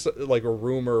 yeah. Like just like a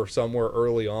rumor somewhere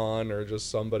early on, or just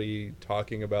somebody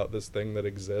talking about this thing that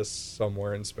exists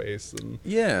somewhere in space, and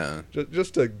Yeah.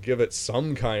 just to give it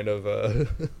some kind of a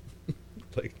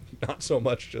like, not so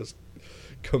much just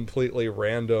completely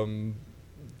random,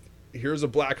 here's a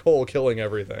black hole killing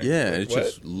everything. Yeah, Like, it what?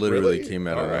 just literally Really? came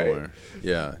out of All right. nowhere.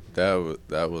 Yeah,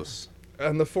 that was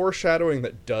And the foreshadowing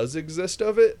that does exist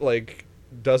of it, like,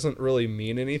 doesn't really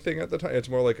mean anything at the time. It's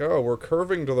more like, oh, we're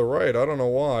curving to the right. I don't know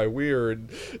why. Weird.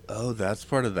 oh, that's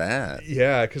part of that.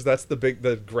 Yeah, because that's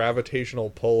the gravitational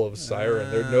pull of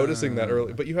Siren. They're noticing that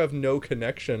early, but you have no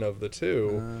connection of the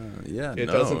two. Yeah, It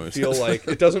no.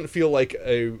 doesn't feel like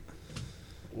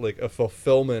a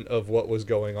fulfillment of what was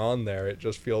going on there. It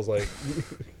just feels like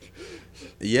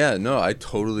Yeah, no, I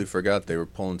totally forgot they were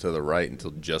pulling to the right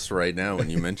until just right now when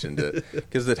you mentioned it.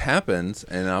 Because it happens,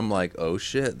 and I'm like, oh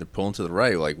shit, they're pulling to the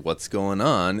right. Like, what's going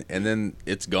on? And then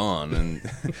it's gone,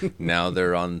 and now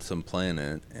they're on some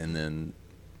planet. And then,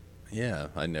 yeah,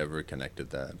 I never connected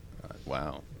that.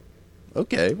 Wow.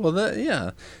 Okay, well,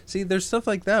 yeah. See, there's stuff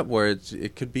like that where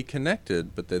it could be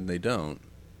connected, but then they don't.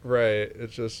 right.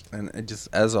 It's just And it just,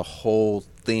 as a whole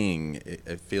thing,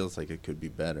 it feels like it could be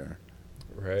better.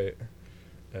 right.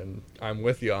 And I'm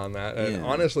with you on that. And Yeah.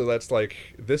 honestly, that's like,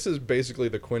 this is basically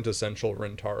the quintessential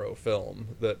Rintaro film.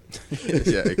 That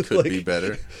Yeah, it could be like-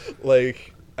 better.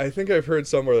 Like, I think I've heard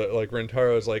somewhere that like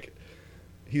Rintaro is like,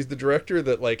 he's the director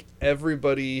that like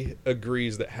everybody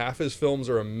agrees that half his films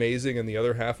are amazing and the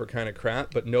other half are kind of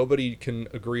crap, but nobody can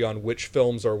agree on which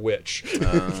films are which.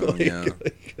 Yeah.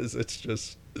 Because it's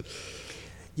just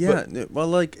Yeah, well,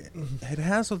 like, it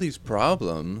has all these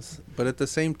problems, but at the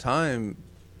same time,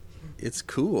 it's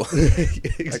cool.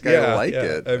 Like, I like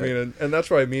it. I mean, and that's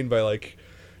what I mean by like,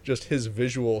 just his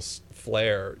visual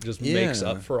flair just makes Yeah.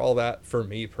 up for all that for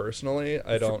me personally.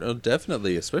 I don't. Oh,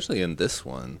 definitely, especially in this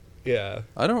one. Yeah.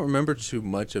 I don't remember too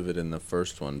much of it in the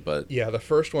first one, but Yeah, the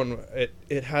first one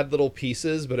it had little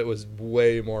pieces, but it was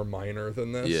way more minor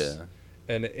than this. yeah,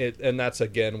 And that's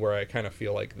again where I kind of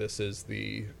feel like this is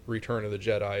the Return of the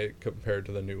Jedi compared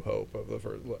to the New Hope of the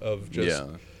first, of just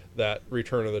yeah, that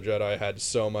Return of the Jedi had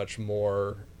so much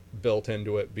more built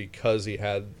into it because he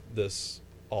had this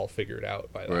all figured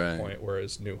out by that point,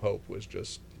 whereas New Hope was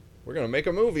just, we're gonna make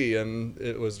a movie, and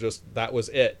it was just, that was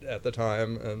it at the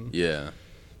time. And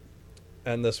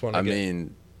and this one, I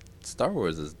mean, Star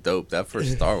Wars is dope. That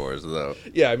first Star Wars, though.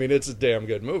 Yeah, I mean, it's a damn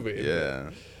good movie. Yeah.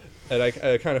 And I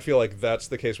kind of feel like that's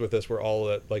the case with this, where all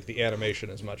the, like, the animation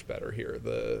is much better here.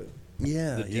 The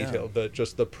detail,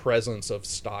 just the presence of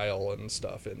style and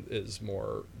stuff, is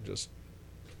more just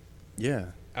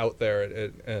out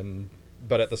there,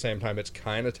 but at the same time, it's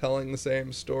kind of telling the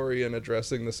same story and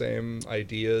addressing the same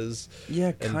ideas. Yeah,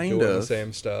 and kind doing of the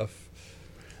same stuff.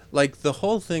 Like the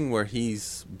whole thing where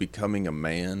he's becoming a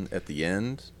man at the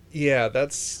end. Yeah,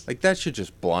 that's... Like, that shit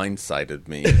just blindsided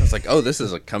me. I was like, oh, this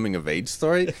is a coming-of-age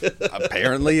story?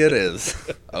 Apparently it is.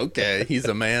 Okay, he's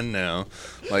a man now.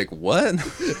 Like, what?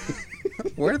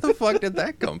 Where the fuck did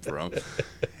that come from?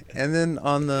 And then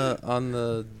on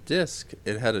the disc,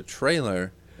 it had a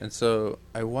trailer, and so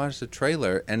I watched the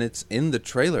trailer, and it's in the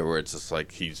trailer where it's just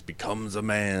like, he becomes a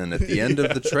man at the end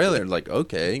of the trailer. Like,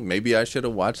 okay, maybe I should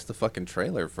have watched the fucking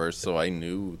trailer first so I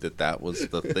knew that was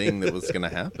the thing that was going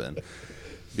to happen.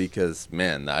 Because,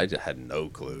 man, I just had no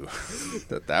clue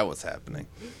that was happening.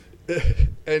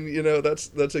 And, you know,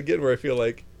 that's again where I feel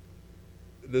like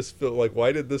this film, like,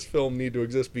 why did this film need to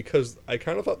exist? Because I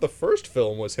kind of thought the first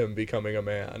film was him becoming a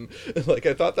man. Like,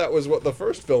 I thought that was what the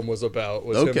first film was about,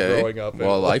 was him growing up.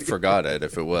 Well, like, I forgot it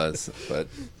if it was, but,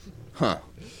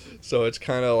 So it's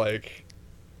kind of like,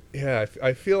 yeah,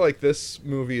 I feel like this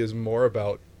movie is more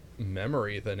about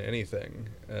memory than anything.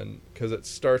 And because it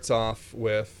starts off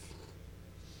with,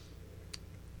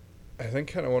 I think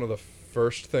kind of one of the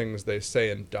first things they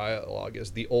say in dialogue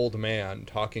is the old man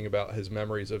talking about his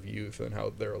memories of youth and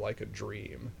how they're like a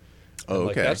dream. Oh,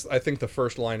 like, okay. That's, I think, the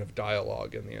first line of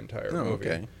dialogue in the entire movie.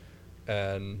 Okay.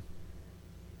 And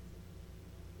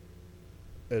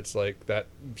it's like that,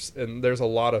 and there's a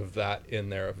lot of that in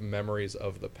there, of memories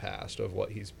of the past, of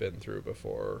what he's been through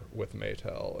before with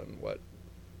Maytel and what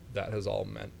that has all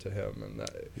meant to him. And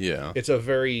that it's a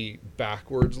very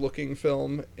backwards looking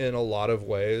film in a lot of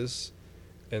ways,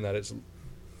 in that it's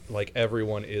like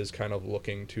everyone is kind of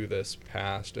looking to this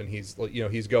past, and he's, you know,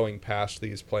 he's going past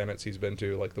these planets he's been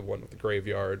to, like the one with the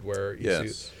graveyard, where you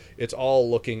see, it's all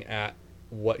looking at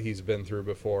what he's been through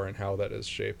before and how that has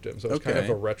shaped him. So it's kind of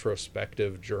a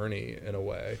retrospective journey in a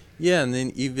way. Yeah, and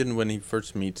then even when he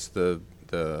first meets the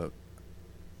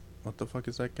what the fuck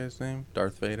is that guy's name?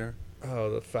 Darth Vader?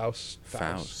 Oh, the Faust.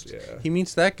 Faust. Yeah. He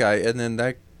meets that guy, and then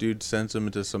that dude sends him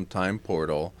into some time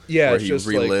portal where he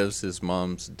relives his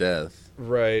mom's death.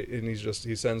 Right, and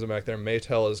he sends him back there.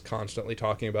 Maytel is constantly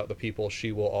talking about the people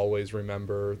she will always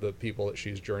remember, the people that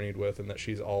she's journeyed with, and that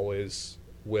she's always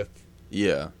with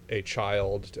a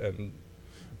child and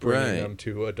bringing them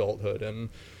to adulthood, and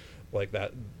like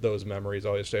that, those memories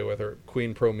always stay with her.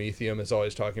 Queen Prometheum is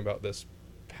always talking about this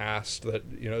past that,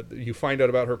 you know, you find out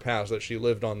about her past, that she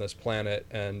lived on this planet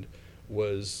and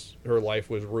her life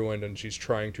was ruined, and she's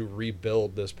trying to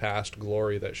rebuild this past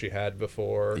glory that she had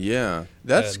before. Yeah,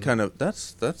 that's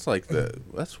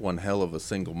one hell of a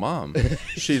single mom.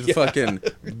 She fucking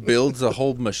builds a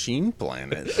whole machine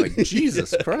planet. Like,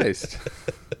 Jesus Christ.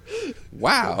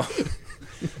 Wow.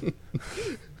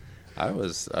 I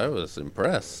was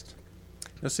impressed.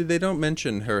 Now, see, they don't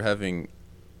mention her having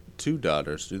two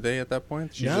daughters, do they, at that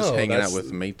point? She's just hanging out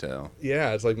with Maytel.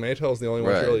 Yeah, it's like Maytel's the only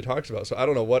one she really talks about. So I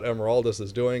don't know what Emeraldus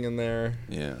is doing in there.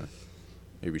 Yeah.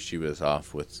 Maybe she was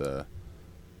off with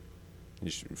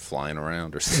flying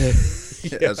around or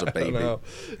something as a baby,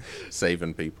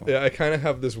 saving people. Yeah, I kind of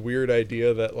have this weird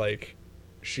idea that, like,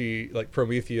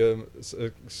 Prometheus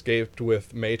escaped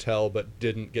with Maytel but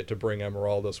didn't get to bring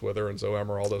Emeraldus with her, and so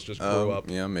Emeraldus just grew up.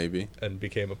 Yeah, maybe. And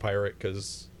became a pirate,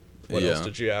 because what else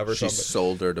did she have or something? She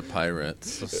sold her to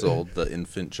pirates. Sold the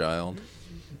infant child.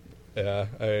 Yeah,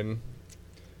 I mean...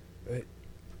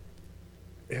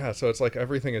 Yeah, so it's like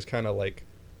everything is kind of like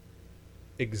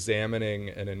examining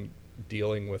and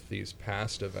dealing with these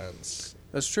past events.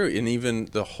 That's true, and even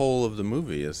the whole of the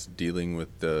movie is dealing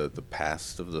with the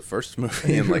past of the first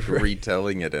movie and like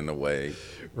retelling it in a way.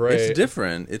 Right. It's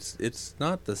different. It's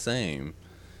not the same.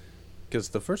 Because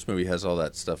the first movie has all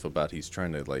that stuff about he's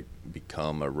trying to, like,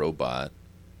 become a robot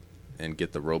and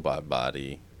get the robot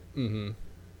body. Mm-hmm.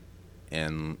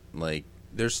 And, like,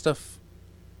 there's stuff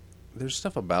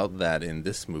about that in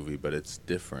this movie, but it's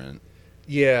different.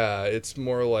 Yeah, it's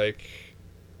more like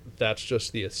that's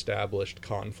just the established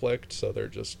conflict, so they're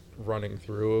just running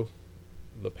through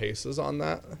the paces on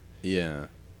that. Yeah.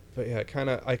 But yeah,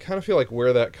 I kind of feel like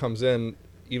where that comes in,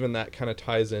 even that kind of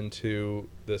ties into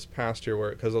this past here,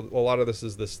 where because a lot of this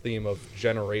is this theme of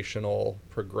generational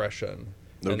progression,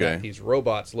 and Okay. that these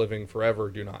robots living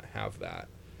forever do not have that.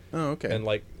 Oh, okay. And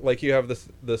like you have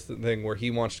this thing where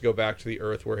he wants to go back to the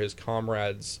Earth where his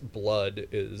comrade's blood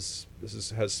has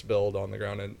spilled on the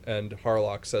ground, and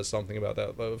Harlock says something about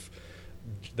that, of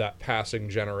that passing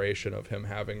generation of him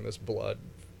having this blood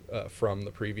from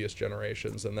the previous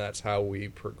generations, and that's how we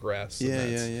progress. Yeah,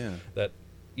 and that's, yeah. That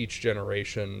each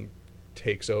generation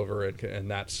takes over,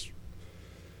 and that's.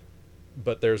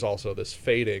 But there's also this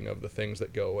fading of the things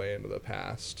that go away into the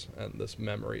past, and this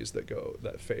memories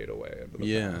that fade away into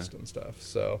the past and stuff.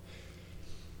 So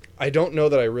I don't know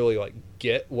that I really like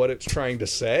get what it's trying to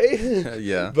say.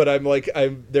 Yeah. But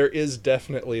there is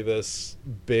definitely this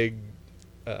big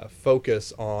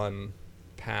focus on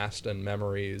past and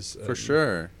memories. For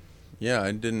sure. Yeah,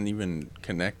 I didn't even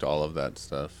connect all of that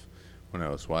stuff when I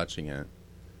was watching it.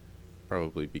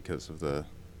 Probably because of the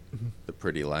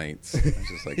pretty lights. I was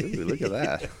just like, ooh, look at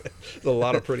that. There's a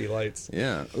lot of pretty lights.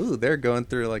 Yeah. Ooh, they're going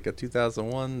through like a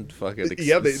 2001 fucking They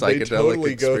psychedelic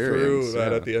totally go experience. through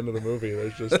that at the end of the movie.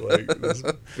 There's just like this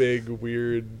big,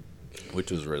 weird...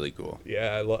 Which was really cool.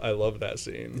 Yeah, I love that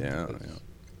scene. Yeah,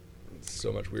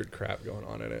 So much weird crap going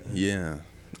on in it. Yeah.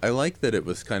 I like that it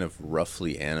was kind of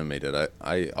roughly animated.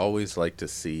 I always like to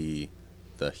see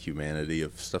the humanity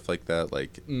of stuff like that.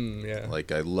 Like,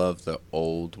 like I love the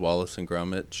old Wallace and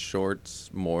Gromit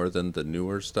shorts more than the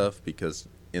newer stuff, because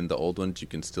in the old ones you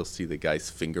can still see the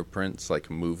guy's fingerprints like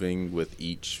moving with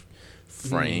each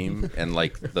frame, and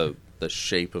like the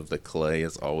shape of the clay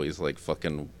is always like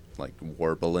fucking like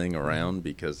warbling around,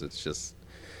 because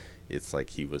it's like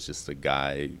he was just a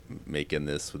guy making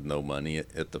this with no money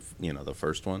at the the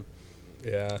first one.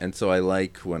 Yeah. And so I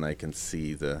like when I can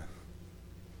see the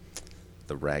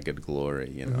ragged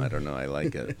glory, I don't know, I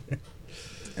like it.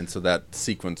 And so that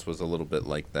sequence was a little bit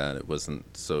like that. It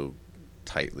wasn't so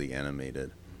tightly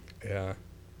animated. Yeah.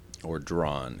 Or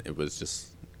drawn. It was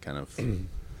just kind of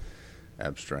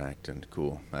abstract and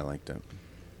cool. I liked it.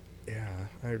 Yeah.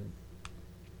 I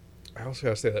also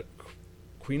gotta say that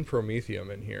Queen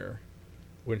Prometheum in here,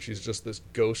 when she's just this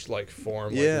ghost-like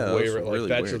form, Yeah, like, that was really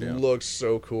that weird, just looks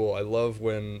so cool. I love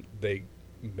when they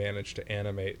manage to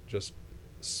animate just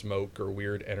smoke or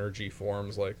weird energy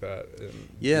forms like that, and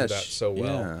do that so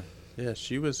well. Yeah,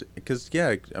 she was, because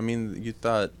I mean,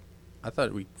 I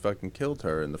thought we fucking killed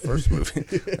her in the first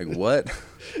movie. Like, what?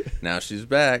 Now she's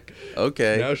back.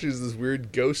 Okay. Now she's this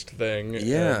weird ghost thing.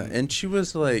 Yeah, and she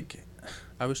was like,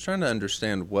 I was trying to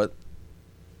understand what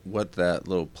that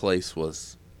little place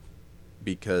was,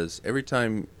 because every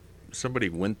time somebody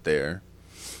went there,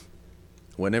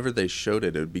 whenever they showed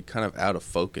it, it would be kind of out of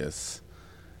focus.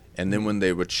 And then when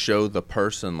they would show the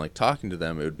person like talking to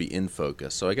them, it would be in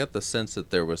focus. So I got the sense that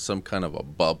there was some kind of a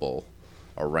bubble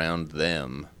around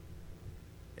them.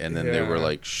 And then they were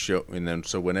like and then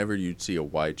so whenever you'd see a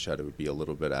wide shot, it would be a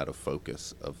little bit out of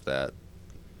focus of that.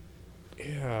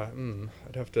 Yeah,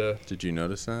 I'd have to... Did you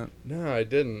notice that? No, I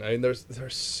didn't. I mean, there's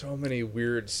so many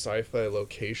weird sci-fi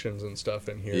locations and stuff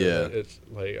in here. Yeah. That it's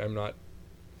like I'm not...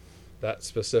 That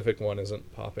specific one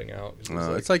isn't popping out.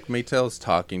 It's like Maytel's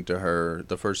talking to her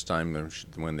the first time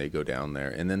when they go down there,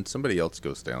 and then somebody else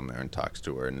goes down there and talks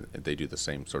to her, and they do the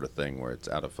same sort of thing where it's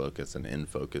out of focus and in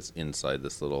focus inside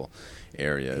this little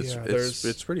area.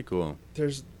 It's pretty cool.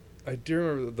 I do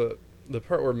remember the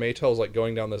part where Maytel's like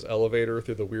going down this elevator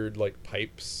through the weird like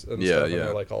pipes and stuff, and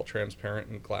they're like all transparent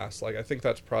and glass. Like I think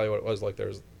that's probably what it was. Like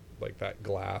there's like that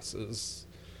glass is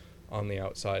on the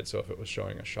outside, so if it was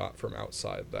showing a shot from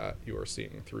outside, that you were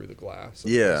seeing through the glass.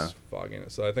 And it was fogging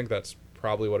it. So I think that's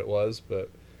probably what it was, but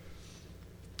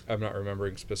I'm not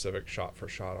remembering specific shot for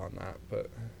shot on that. But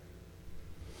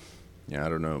yeah, I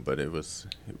don't know, but it was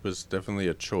definitely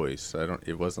a choice.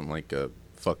 It wasn't like a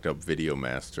fucked up video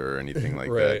master or anything like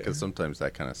that, because sometimes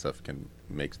that kind of stuff can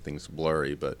make things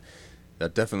blurry, but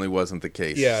that definitely wasn't the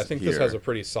case. Yeah, I think here. this has a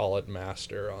pretty solid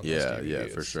master on this DVD. Yeah,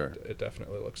 for sure. It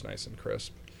definitely looks nice and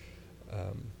crisp.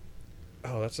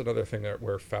 That's another thing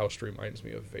where Faust reminds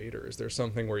me of Vader. Is there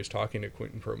something where he's talking to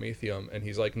Quentin Prometheum and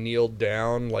he's like kneeled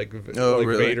down like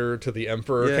really? Vader to the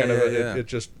Emperor kind of? Yeah. It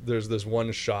just there's this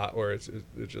one shot where it's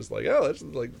just like, oh, that's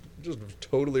like just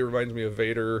totally reminds me of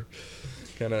Vader,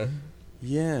 kind of.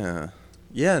 Yeah,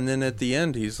 and then at the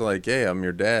end he's like, "Hey, I'm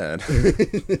your dad."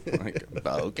 Like,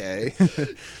 okay.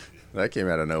 That came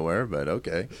out of nowhere, but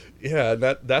okay. Yeah,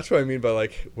 that's what I mean by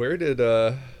like, where did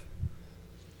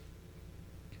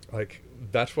like,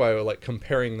 that's why like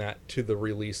comparing that to the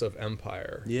release of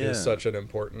Empire is such an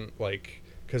important, like,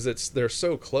 because they're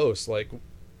so close. Like,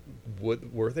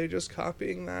 were they just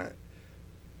copying that?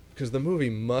 because the movie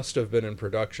must have been in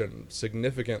production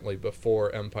significantly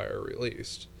before Empire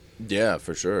released. Yeah,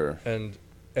 for sure. And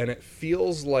it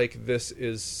feels like this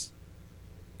is,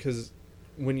 because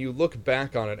when you look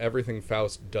back on it, everything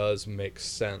Faust does make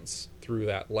sense through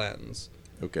that lens.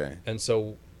 Okay. And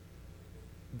so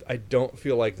I don't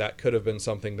feel like that could have been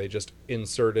something they just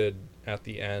inserted at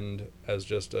the end as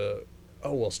just oh,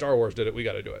 well, Star Wars did it, we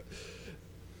got to do it.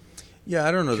 Yeah,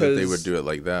 I don't know that they would do it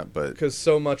like that, but... Because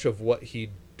so much of what he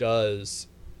does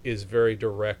is very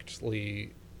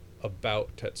directly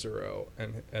about Tetsuro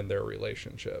and their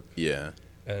relationship. Yeah.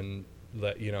 And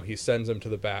that, he sends him to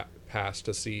the past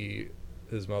to see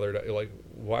his mother die. Like,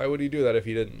 why would he do that if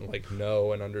he didn't, like,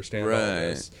 know and understand all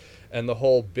this? And the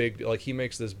whole big... Like, he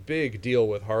makes this big deal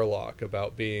with Harlock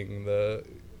about being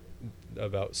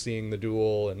about seeing the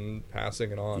duel and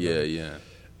passing it on. Yeah.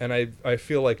 And I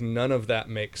feel like none of that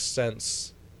makes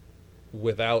sense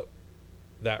without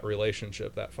that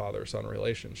relationship, that father-son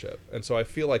relationship. And so I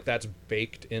feel like that's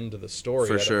baked into the story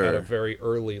at a very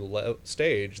early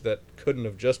stage that couldn't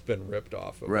have just been ripped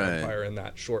off of Empire in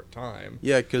that short time.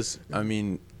 Yeah, because, I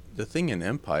mean, the thing in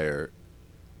Empire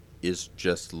is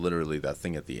just literally that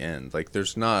thing at the end. Like,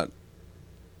 there's not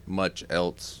much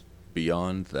else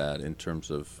beyond that in terms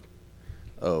of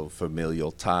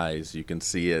familial ties. You can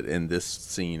see it in this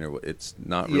scene, or it's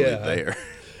not really there.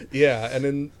 Yeah,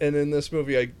 and in this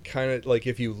movie, I kind of, like,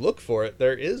 if you look for it,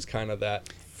 there is kind of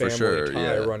that family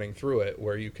tie running through it,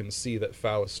 where you can see that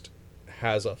Faust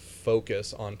has a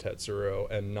focus on Tetsuro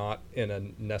and not in a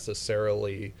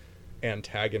necessarily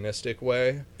antagonistic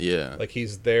way. Yeah. Like,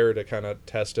 he's there to kind of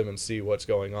test him and see what's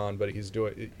going on, but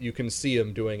you can see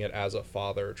him doing it as a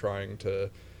father, trying to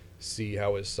see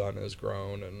how his son has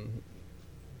grown. And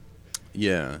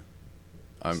yeah,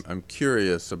 I'm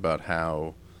curious about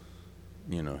how,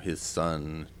 his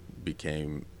son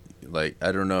became, like,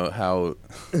 I don't know how,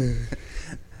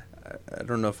 I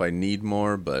don't know if I need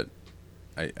more, but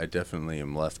I definitely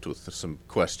am left with some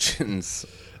questions.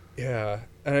 Yeah,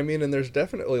 and I mean, and there's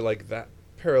definitely, like, that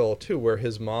parallel, too, where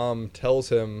his mom tells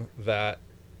him that,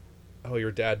 oh,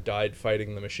 your dad died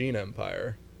fighting the Machine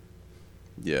Empire.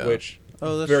 Yeah. Which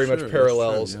very much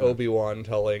parallels Obi-Wan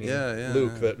telling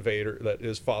Luke yeah. that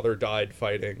his father died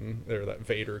fighting, or that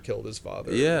Vader killed his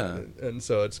father. Yeah. And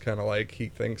so it's kind of like he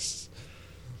thinks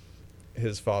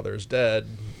his father's dead.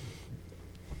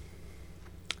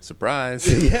 Surprise.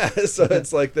 Yeah, so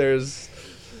it's like there's...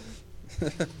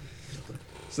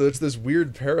 So it's this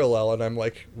weird parallel, and I'm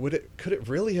like, could it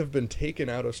really have been taken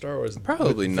out of Star Wars?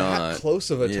 Probably not. That close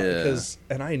of a time,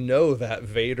 and I know that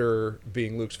Vader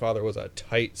being Luke's father was a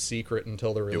tight secret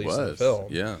until the release of the film.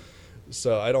 Yeah.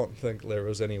 So I don't think there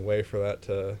was any way for that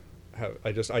to have.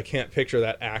 I can't picture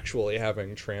that actually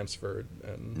having transferred.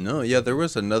 And no, yeah, there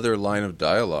was another line of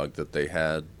dialogue that they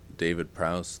had David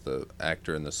Prowse, the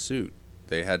actor in the suit.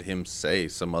 They had him say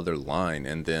some other line,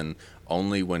 and then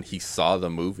only when he saw the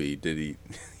movie did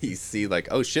he see, like,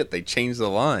 oh shit, they changed the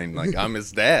line, like, I'm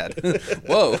his dad.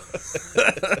 Whoa.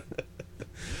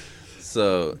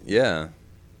 So yeah,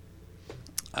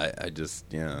 I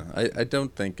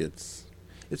don't think it's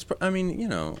I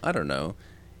mean, I don't know,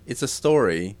 it's a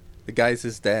story, the guy's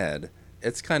his dad,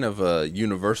 it's kind of a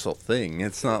universal thing.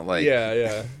 It's not like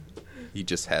he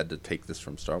just had to take this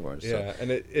from Star Wars. Yeah, so.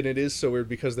 and it is so weird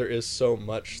because there is so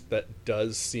much that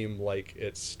does seem like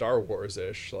it's Star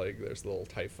Wars-ish. Like, there's little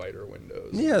TIE fighter windows.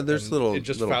 Yeah, there's little. It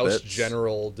just little Faust's bits.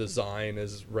 General design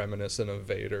is reminiscent of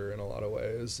Vader in a lot of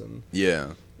ways, and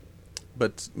yeah,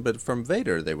 but from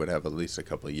Vader they would have at least a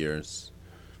couple of years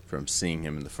from seeing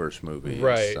him in the first movie,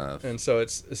 right? And stuff. And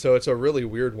so it's a really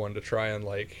weird one to try and,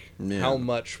 like, how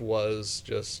much was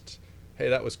just, hey,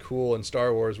 that was cool in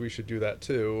Star Wars, we should do that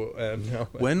too. And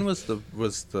when was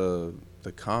the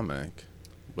comic?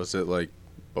 Was it, like,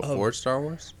 before Star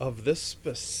Wars? Of this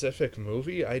specific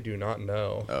movie, I do not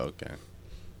know. Oh, okay.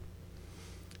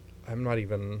 I'm not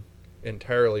even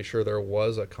entirely sure there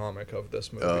was a comic of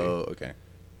this movie. Oh, okay.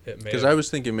 Because I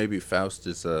was thinking maybe Faust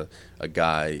is a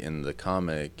guy in the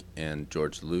comic, and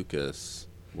George Lucas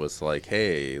was like,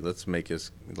 hey, let's make his,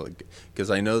 like,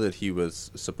 because I know that he was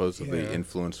supposedly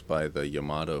influenced by the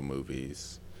Yamato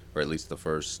movies, or at least the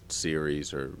first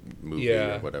series or movie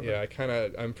or whatever. Yeah,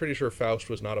 I'm pretty sure Faust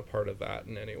was not a part of that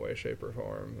in any way, shape, or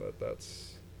form.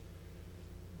 That's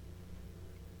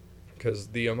because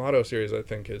the Yamato series, I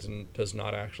think, does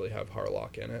not actually have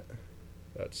Harlock in it.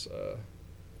 That's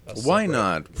why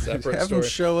not? Separate have story. Him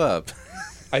show up.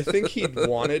 I think he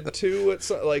wanted to.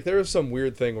 It's like there was some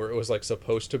weird thing where it was, like,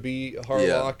 supposed to be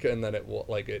Harlock, and then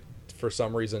it for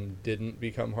some reason didn't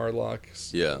become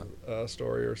Harlock's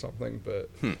story or something. But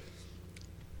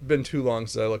been too long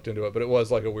since I looked into it, but it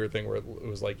was like a weird thing where it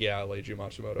was like, yeah, Leiji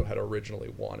Matsumoto had originally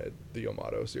wanted the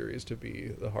Yamato series to be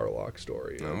the Harlock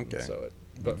story. And Okay. so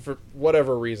but for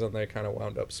whatever reason, they kind of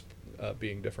wound up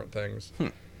being different things.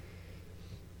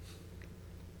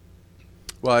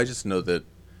 Well, I just know that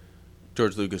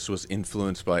George Lucas was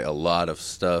influenced by a lot of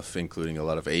stuff, including a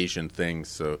lot of Asian things.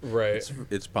 So Right.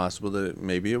 it's possible that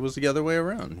maybe it was the other way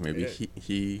around. Maybe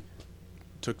he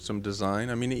took some design.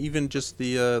 I mean, even just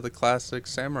the classic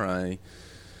samurai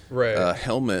Right.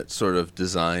 helmet sort of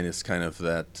design is kind of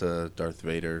that Darth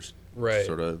Vader's Right.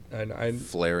 sort of And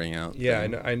flaring out. yeah,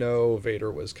 thing. I know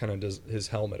Vader was kind of his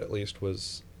helmet at least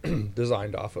was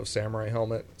designed off of samurai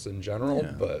helmets in general,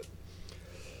 Yeah. but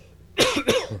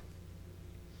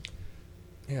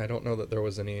yeah, I don't know that there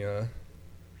was any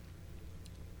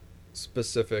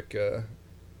specific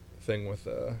thing with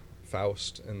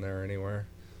Faust in there anywhere.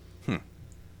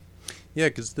 Yeah,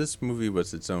 because this movie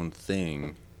was its own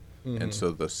thing, Mhm. and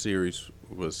so the series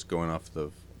was going off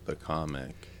the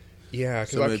comic. Yeah,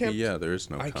 So because maybe there is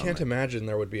no. I comic. can't imagine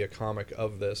there would be a comic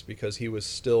of this because he was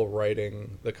still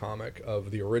writing the comic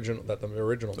of the original that the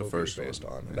original The movie first was based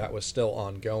one, on. yeah. That was still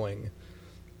ongoing.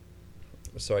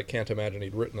 So I can't imagine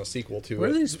he'd written a sequel to Where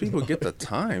it. do these people get the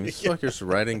time? These fuckers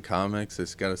writing comics.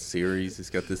 He's got a series. He's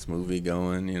got this movie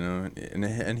going.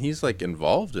 And he's like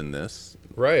involved in this.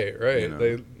 Right. You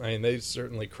know. They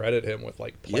certainly credit him with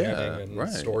like planning Yeah, and right.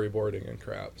 storyboarding and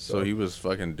crap. So he was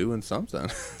fucking doing something.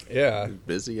 yeah, He's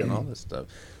busy and all this stuff.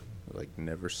 Like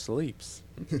never sleeps.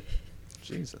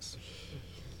 Jesus.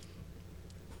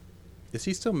 Is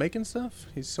he still making stuff?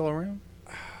 He's still around?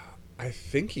 I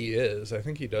think he is. I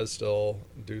think he does still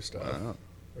do stuff, Wow.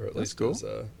 or at That's least cool. is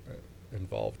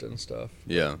involved in stuff.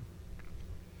 Yeah.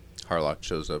 Harlock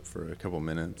shows up for a couple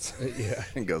minutes Yeah,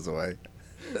 and goes away.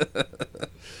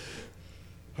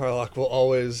 Harlock will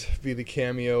always be the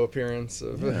cameo appearance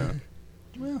of. Yeah.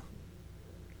 Well,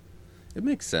 it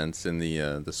makes sense in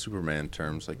the Superman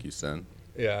terms, like you said.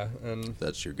 Yeah, and If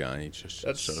that's your guy, he just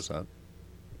That's- shows up.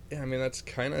 yeah, I mean that's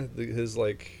kind of his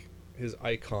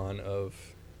icon of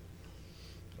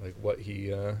like what he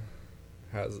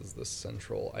has as the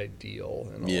central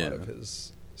ideal in a lot of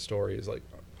his stories. Like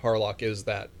Harlock is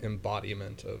that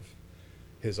embodiment of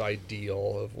his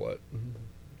ideal of what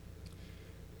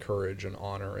courage and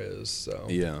honor is. So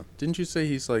Yeah. Didn't you say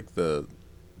he's like the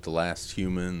last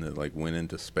human that like went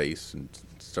into space and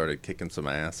started kicking some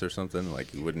ass or something?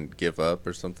 Like he wouldn't give up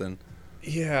or something?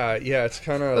 yeah, it's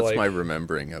kind of That's like my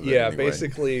remembering of it. yeah, anyway.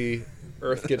 basically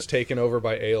Earth gets taken over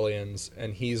by aliens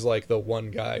and he's like the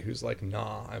one guy who's like,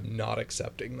 nah, I'm not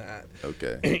accepting that.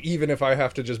 Okay. Even if I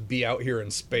have to just be out here in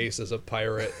space as a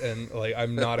pirate and like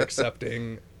I'm not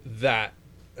accepting that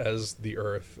as the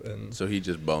Earth. And So he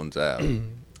just bones out.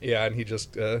 yeah, and he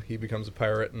just he becomes a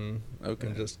pirate and Okay.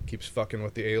 and just keeps fucking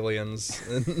with the aliens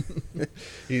and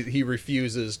he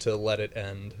refuses to let it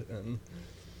end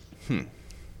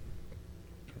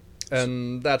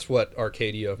and that's what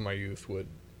Arcadia of my youth would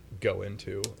go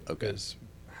into. Okay. Is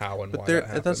how and But why there, that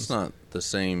happens. that's not the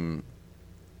same.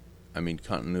 I mean,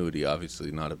 continuity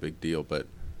obviously not a big deal, but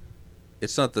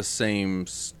it's not the same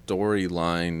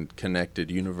storyline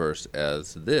connected universe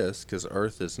as this because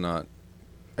Earth is not.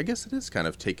 I guess it is kind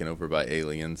of taken over by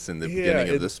aliens in the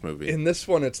beginning of this movie. In this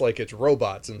one, it's like it's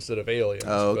robots instead of aliens.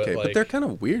 Oh, okay, but like, they're kind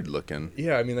of weird looking.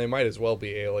 yeah, I mean, they might as well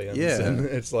be aliens. Yeah. And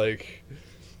it's like,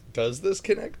 does this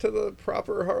connect to the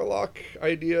proper Harlock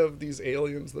idea of these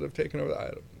aliens that have taken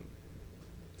over?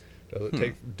 Does it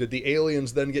take? Did the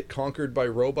aliens then get conquered by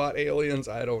robot aliens?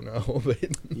 I don't know. But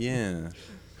Yeah.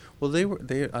 Well, they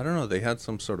I don't know. They had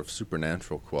some sort of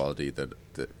supernatural quality that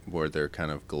where they're kind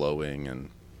of glowing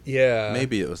and. yeah,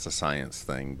 Maybe it was a science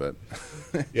thing, but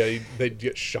yeah, they'd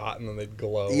get shot and then they'd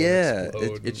glow. and yeah,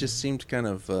 explode it just seemed kind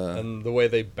of. and the way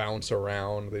they bounce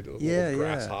around, they do a Yeah, little yeah.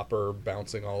 grasshopper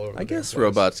bouncing all over. I the damn guess place.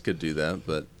 robots could do that,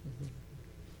 but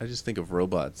I just think of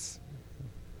robots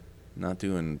not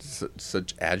doing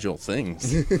such agile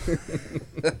things.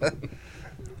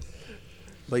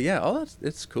 But yeah, all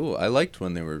it's cool. I liked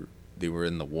when they were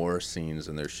in the war scenes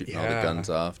and they're shooting all the Yeah. guns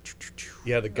off.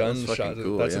 Yeah, the That gun was shot. fucking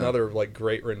cool, That's yeah. another like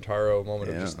great Rintaro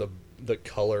moment Yeah. of just the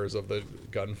colors of the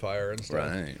gunfire and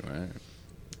stuff. Right.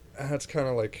 That's kind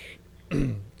of like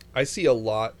I see a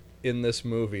lot in this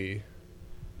movie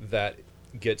that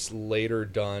gets later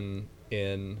done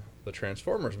in the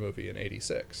Transformers movie in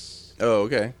 '86. Oh,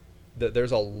 okay.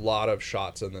 There's a lot of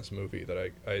shots in this movie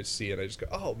that I see and I just go,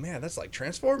 oh man, that's like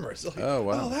Transformers. Like, Oh,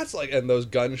 wow. Oh, that's like, and those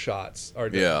gunshots are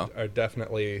Yeah. are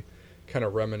definitely kind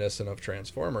of reminiscent of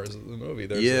Transformers, the movie.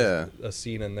 There's Yeah. a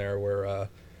scene in there where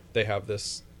they have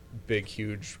this big,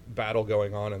 huge battle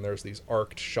going on, and there's these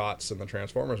arced shots in the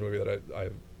Transformers movie that I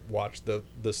watched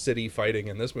the city fighting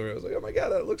in this movie, I was like, oh my god,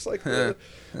 that looks like the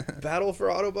Battle for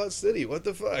Autobot City. What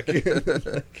the fuck?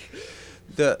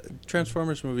 The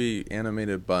Transformers movie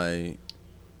animated by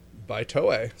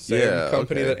Toei, same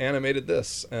company okay. that animated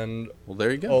this, and well, there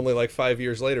you go. only like 5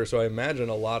 years later. So I imagine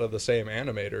a lot of the same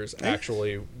animators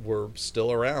actually were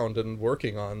still around and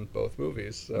working on both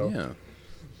movies. So yeah,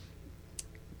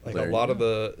 like there a lot of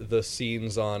the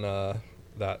scenes on the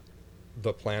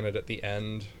planet at the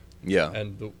end, yeah,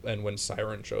 and when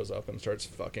Siren shows up and starts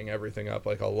fucking everything up,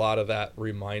 like a lot of that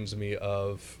reminds me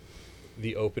of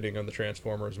the opening of the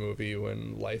Transformers movie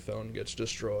when Lithone gets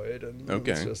destroyed, and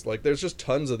it's just like there's just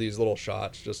tons of these little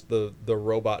shots, just the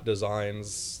robot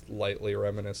designs slightly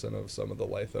reminiscent of some of the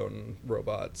Lithone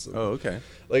robots. And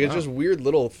like it's just weird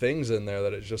little things in there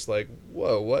that it's just like,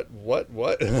 whoa, what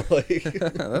like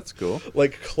that's cool.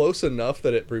 Like close enough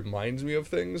that it reminds me of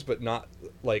things, but not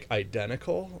like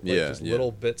identical. Like just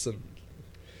little bits, and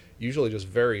usually just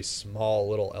very small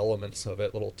little elements of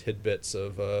it, little tidbits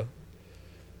of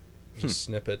just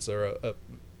snippets, or a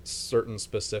certain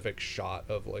specific shot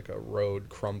of like a road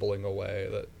crumbling away.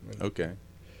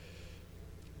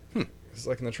 It's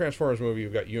like in the Transformers movie,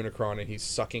 you've got Unicron and he's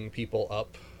sucking people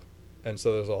up, and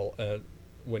so there's all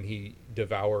when he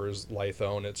devours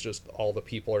Lithone, it's just all the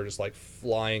people are just like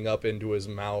flying up into his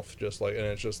mouth, just like, and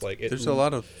it's just like there's a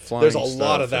lot of flying. There's a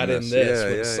lot of that in this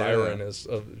when yeah, Siren is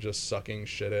just sucking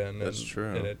shit in. That's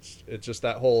true. And it's just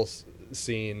that whole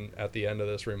scene at the end of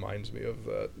this reminds me of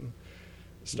that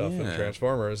stuff in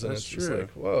Transformers, and it's just like,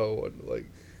 whoa, like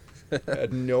I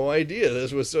had no idea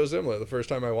this was so similar. The first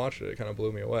time I watched it kind of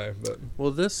blew me away. But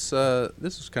well, this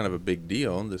was kind of a big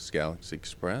deal, this Galaxy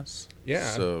Express. Yeah.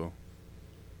 So,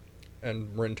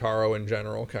 and Rintaro in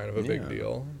general, kind of a big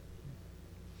deal.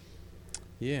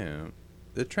 Yeah,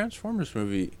 the Transformers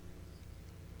movie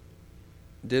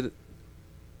that's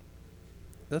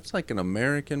like an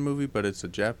American movie, but it's a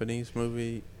Japanese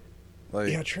movie. Like,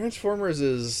 yeah, Transformers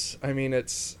is, I mean,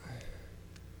 it's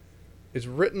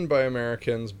written by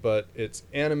Americans, but it's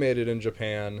animated in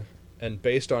Japan and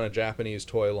based on a Japanese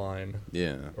toy line.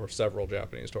 Yeah. Or several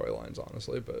Japanese toy lines,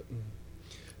 honestly, but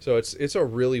so it's a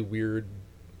really weird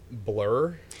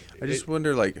blur. I just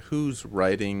wonder, like, who's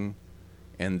writing,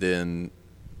 and then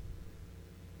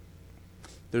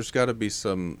there's got to be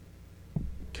some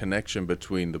connection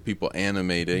between the people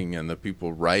animating and the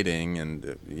people writing, and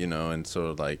and sort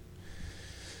of like,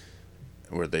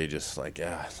 where they just like,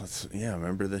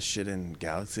 remember this shit in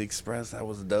Galaxy Express? That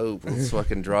was dope. Let's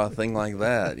fucking draw a thing like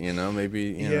that,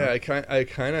 maybe. I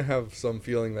kind of have some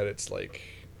feeling that it's like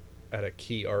at a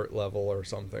key art level or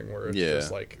something, where it's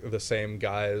just like the same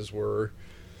guys were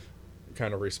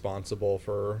kind of responsible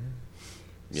for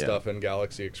stuff in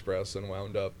Galaxy Express and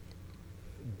wound up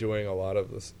doing a lot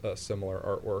of this similar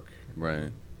artwork.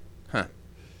 Right. Huh.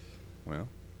 Well,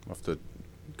 I'll have to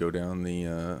go down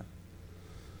the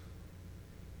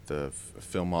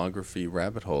filmography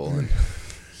rabbit hole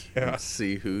and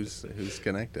see who's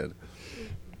connected.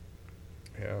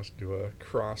 Yeah, let's do a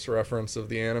cross reference of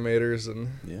the animators, and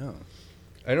yeah,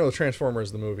 I know the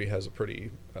Transformers the movie has a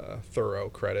pretty thorough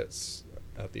credits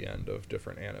at the end of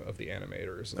different of the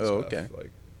animators and stuff. Okay. Like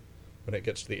when it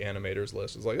gets to the animators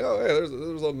list, it's like, oh hey,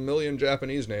 there's a million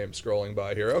Japanese names scrolling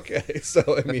by here. Okay, so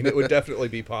I mean, it would definitely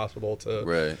be possible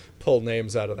to pull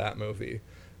names out of that movie.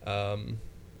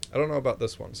 I don't know about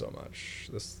this one so much.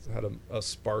 This had a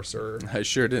sparser. I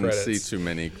sure didn't credits. see too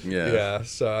many. Yeah. Yeah,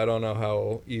 so I don't know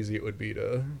how easy it would be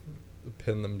to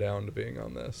pin them down to being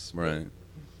on this. Right.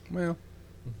 Well,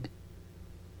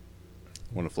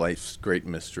 one of life's great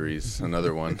mysteries.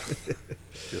 Another one.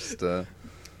 Just.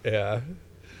 Yeah.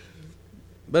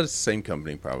 But it's the same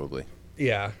company, probably.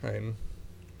 Yeah.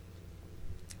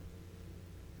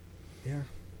 Yeah.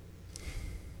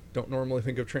 Don't normally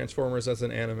think of Transformers as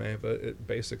an anime, but it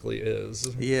basically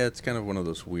is. Yeah, it's kind of one of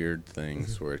those weird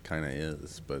things where it kind of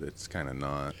is, but it's kind of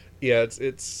not. Yeah,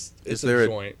 it's a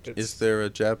joint. Is there a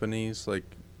Japanese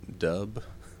dub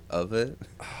of it?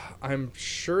 I'm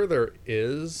sure there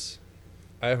is.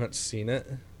 I haven't seen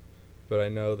it, but I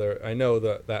know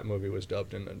that movie was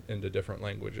dubbed into different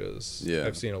languages. Yeah,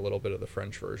 I've seen a little bit of the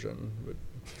French version.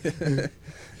 But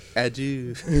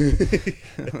Adieu.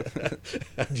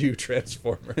 Adieu,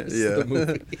 Transformers. Yeah. The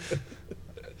movie.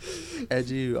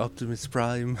 Adieu, Optimus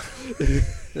Prime.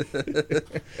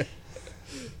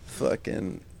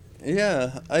 Fucking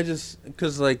yeah. I just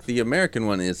because the American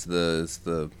one is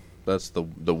the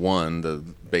one, the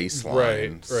baseline,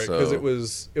 right? Because so. it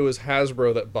was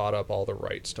Hasbro that bought up all the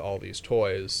rights to all these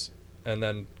toys and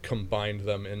then combined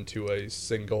them into a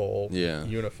single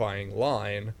unifying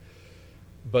line.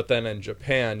 But then in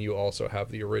Japan, you also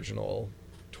have the original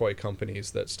toy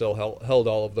companies that still held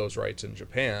all of those rights in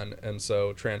Japan, and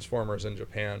so Transformers in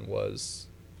Japan was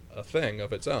a thing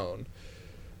of its own.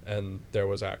 And there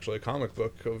was actually a comic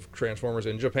book of Transformers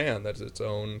in Japan that's its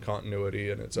own continuity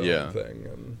and its own thing,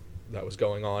 and that was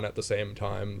going on at the same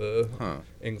time the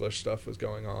English stuff was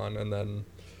going on. And then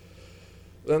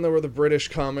there were the British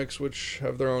comics, which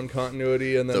have their own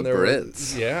continuity, and then the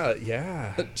Brits.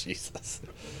 Yeah. Jesus.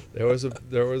 There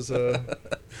was a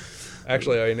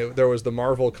actually, I knew there was the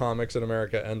Marvel comics in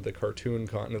America and the cartoon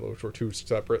continuity, which were two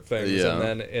separate things. Yeah. And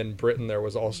then in Britain there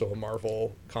was also a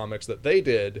Marvel comics that they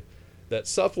did that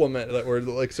supplement, that were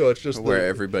like, so it's just where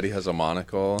everybody has a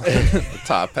monocle, the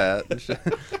top hat and shit.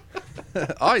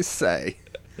 I say.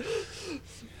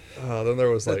 Then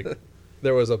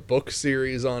there was a book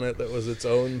series on it that was its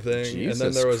own thing. Jesus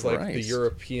and then there was like Christ. the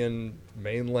European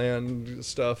mainland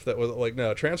stuff that was like,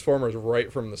 no, Transformers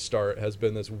right from the start has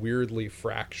been this weirdly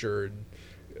fractured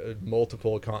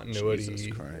multiple continuity. Jesus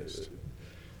Christ.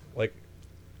 Like,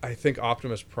 I think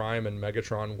Optimus Prime and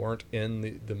Megatron weren't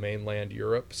in the mainland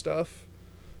Europe stuff.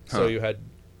 So you had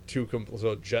so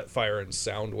Jetfire and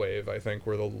Soundwave, I think,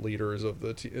 were the leaders of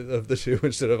the two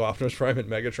instead of Optimus Prime and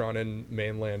Megatron in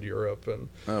mainland Europe. And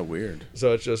Oh, weird.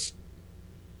 so it's just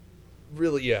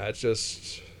really, it's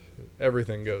just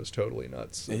everything goes totally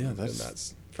nuts. In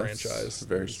that franchise. That's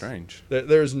very strange.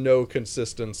 There's no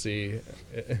consistency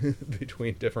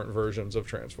between different versions of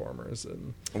Transformers.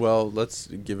 And Well, let's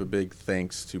give a big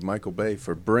thanks to Michael Bay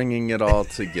for bringing it all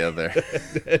together.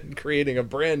 and creating a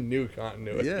brand new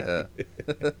continuity. Yeah.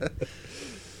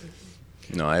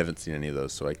 No, I haven't seen any of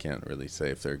those, so I can't really say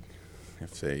if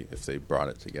they brought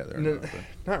it together. Or not, but.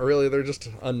 Not really. They're just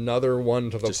another one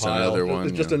to the Just pile. another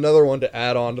one, Just yeah. another one to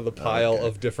add on to the pile Okay.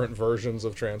 of different versions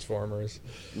of Transformers.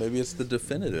 Maybe it's the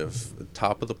definitive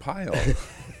top of the pile.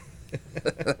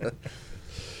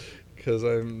 Because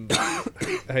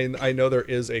I know there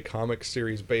is a comic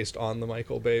series based on the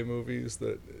Michael Bay movies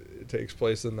that it takes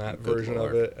place in that Good version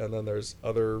Lord. of it, and then there's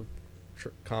other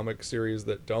comic series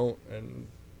that don't and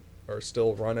are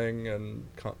still running and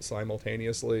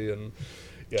simultaneously. And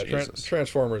Jesus.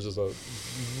 Transformers is a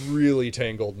really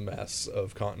tangled mess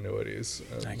of continuities.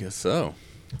 I guess so.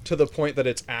 To the point that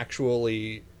it's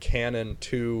actually canon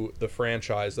to the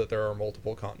franchise that there are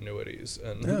multiple continuities,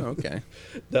 and Oh, okay.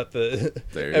 that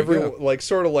There you go. like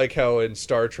sort of like how in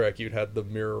Star Trek you'd had the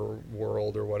mirror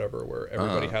world or whatever where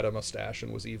everybody Uh-huh. had a mustache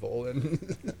and was evil,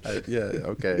 and Yeah,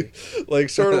 okay. like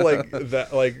sort of like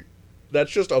that, like that's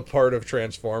just a part of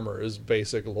Transformers'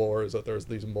 basic lore, is that there's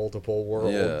these multiple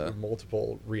worlds, Yeah.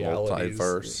 multiple realities,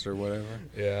 Multiverse or whatever.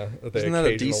 Yeah, that they Isn't that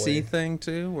a occasionally- DC thing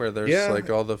too, where there's like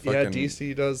all the fucking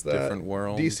DC does that. different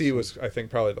worlds? DC was, I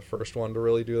think, probably the first one to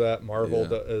really do that. Marvel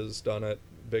Yeah. has done it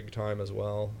big time as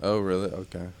well, Oh, really?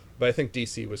 Okay. but I think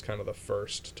DC was kind of the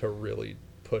first to really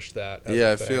push that. As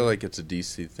Yeah, a I feel thing. like it's a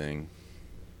DC thing.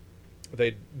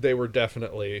 they were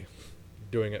definitely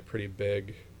doing it pretty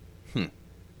big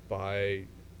by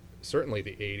certainly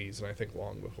the 80s, and I think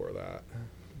long before that.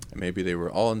 Maybe they were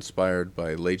all inspired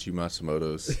by Leiji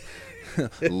Matsumoto's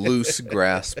loose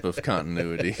grasp of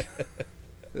continuity.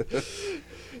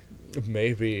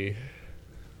 Maybe.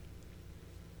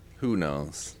 Who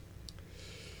knows?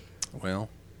 Well,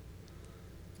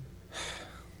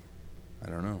 I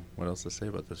don't know what else to say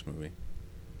about this movie.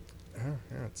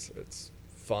 Yeah, it's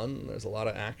fun. There's a lot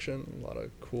of action, a lot of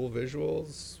cool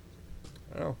visuals.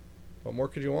 I don't know. What more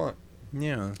could you want?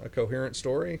 Yeah. A coherent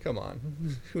story? Come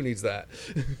on. Who needs that?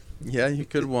 Yeah, you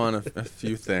could want a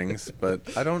few things,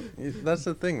 but I don't. That's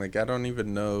the thing. Like, I don't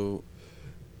even know.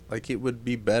 Like, it would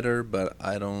be better, but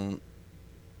I don't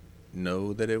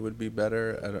know that it would be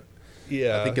better.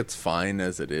 Yeah. I think it's fine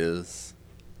as it is.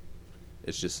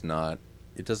 It's just not.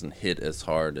 It doesn't hit as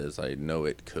hard as I know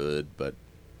it could, but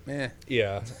Yeah.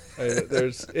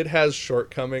 It has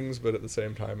shortcomings, but at the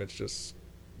same time, it's just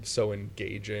so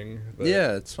engaging. That,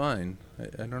 yeah, it's fine.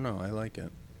 I don't know. I like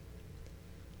it.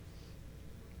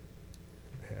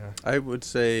 Yeah. I would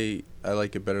say I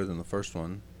like it better than the first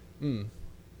one.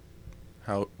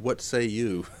 What say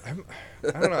you? I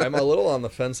don't know. I'm a little on the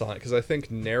fence on it because I think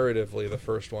narratively the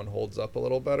first one holds up a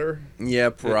little better.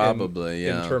 Yeah, probably.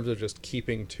 In terms of just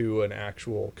keeping to an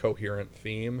actual coherent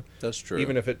theme. That's true.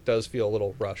 Even if it does feel a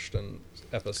little rushed and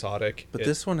episodic. But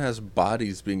this one has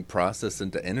bodies being processed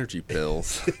into energy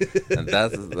pills, and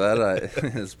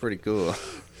that is pretty cool.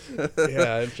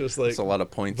 Yeah, it's just like It's a lot of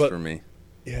points but- for me.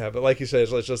 Yeah, but like you said,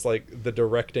 it's just like the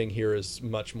directing here is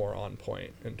much more on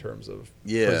point in terms of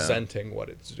presenting what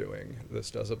it's doing. This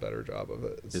does a better job of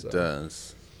it. It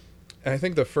does. And I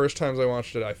think the first times I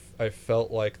watched it, I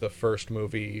felt like the first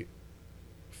movie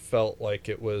felt like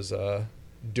it was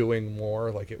doing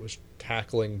more. Like, it was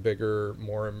tackling bigger,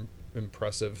 more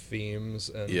impressive themes,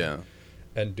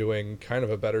 and doing kind of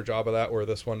a better job of that, where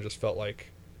this one just felt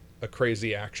like a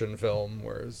crazy action film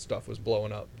where stuff was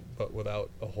blowing up but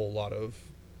without a whole lot of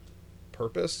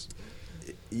purpose.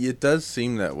 It does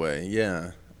seem that way,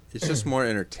 yeah. It's just more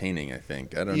entertaining, I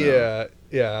think. I don't know.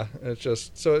 Yeah. It's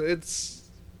just, so it's,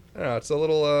 I don't know, it's a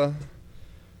little,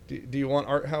 do you want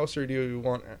art house or do you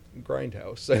want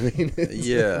grindhouse? I mean,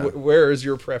 yeah. Where is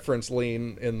your preference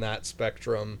lean in that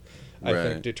spectrum? I Right.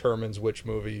 think determines which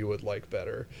movie you would like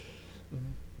better.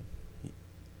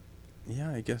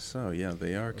 Yeah, I guess so. Yeah,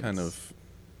 they are kind of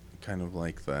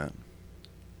like that.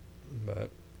 But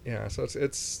yeah, so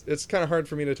it's kind of hard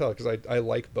for me to tell because I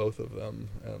like both of them,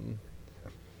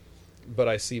 but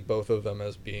I see both of them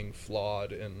as being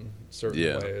flawed in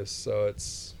certain ways. So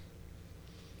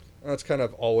that's kind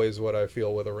of always what I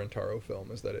feel with a Rintaro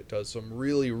film, is that it does some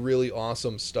really, really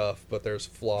awesome stuff, but there's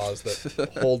flaws that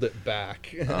hold it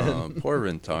back. Poor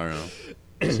Rintaro.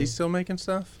 Is he still making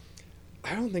stuff?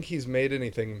 I don't think he's made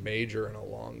anything major in a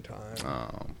long time. Oh,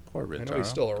 poor Rintaro. I know he's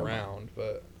still around,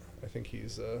 but I think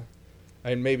he's...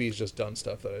 and maybe he's just done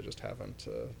stuff that I just haven't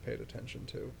paid attention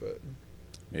to, but...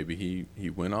 Maybe he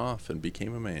went off and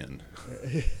became a man.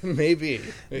 Maybe.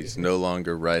 He's no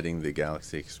longer riding the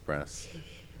Galaxy Express.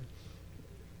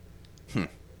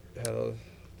 The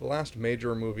last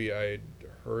major movie I'd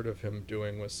heard of him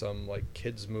doing was some like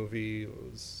kids movie,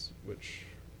 which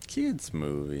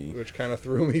kind of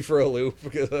threw me for a loop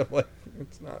because I'm like,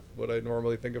 it's not what I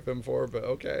normally think of him for, but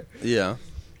okay. Yeah.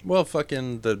 Well,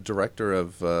 fucking the director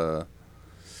of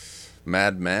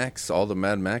Mad Max, all the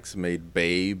Mad Max made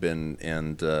Babe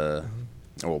and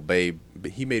well, Babe,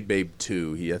 he made Babe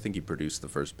 2. I think he produced the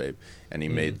first Babe, and he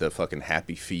made the fucking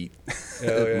Happy Feet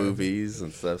movies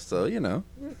and stuff. So, you know,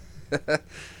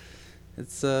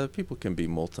 it's people can be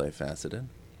multifaceted.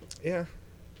 Yeah.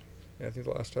 I think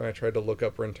the last time I tried to look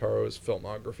up Rintaro's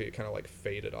filmography, it kind of like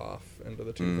faded off into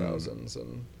the 2000s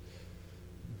and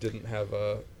didn't have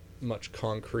much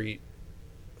concrete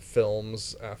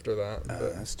films after that.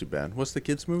 That's too bad. What's the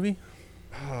kids movie?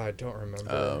 I don't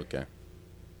remember. Oh, okay.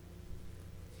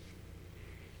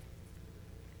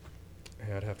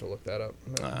 Yeah, I'd have to look that up.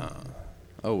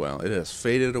 Oh well, it has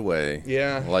faded away.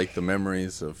 Yeah. Like the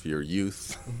memories of your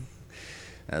youth.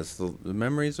 As the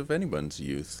memories of anyone's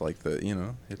youth, like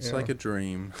it's like a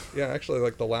dream. Yeah, actually,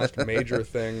 like the last major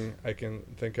thing I can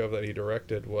think of that he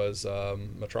directed was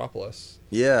Metropolis.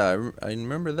 Yeah, I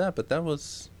remember that, but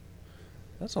that's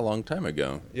a long time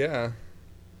ago. Yeah,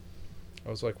 I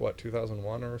was like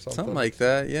 2001 or something. Something like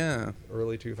that, yeah.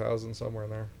 Early 2000, somewhere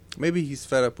in there. Maybe he's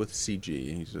fed up with CG.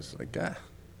 He's just like, I'm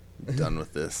done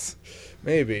with this.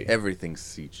 Maybe everything's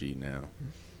CG now.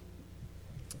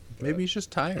 Maybe he's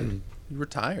just tired. He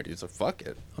retired. He's like, fuck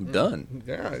it, I'm done.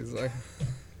 Yeah, he's like,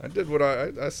 I did what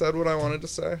I said what I wanted to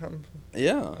say.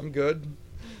 I'm good.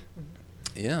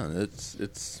 Yeah,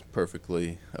 it's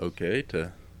perfectly okay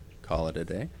to call it a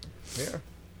day. Yeah,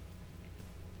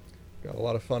 got a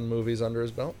lot of fun movies under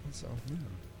his belt. So yeah.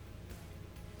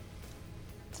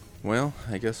 Well,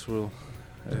 I guess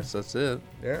that's it.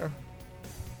 Yeah.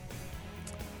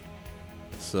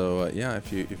 So yeah,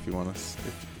 if you want to,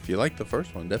 if you like the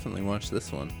first one, definitely watch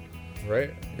this one.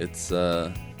 Right. It's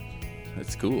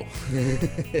cool.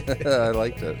 I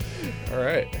liked it. All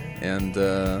right. And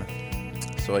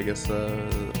so I guess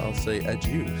I'll say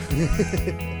adieu.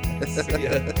 See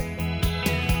ya.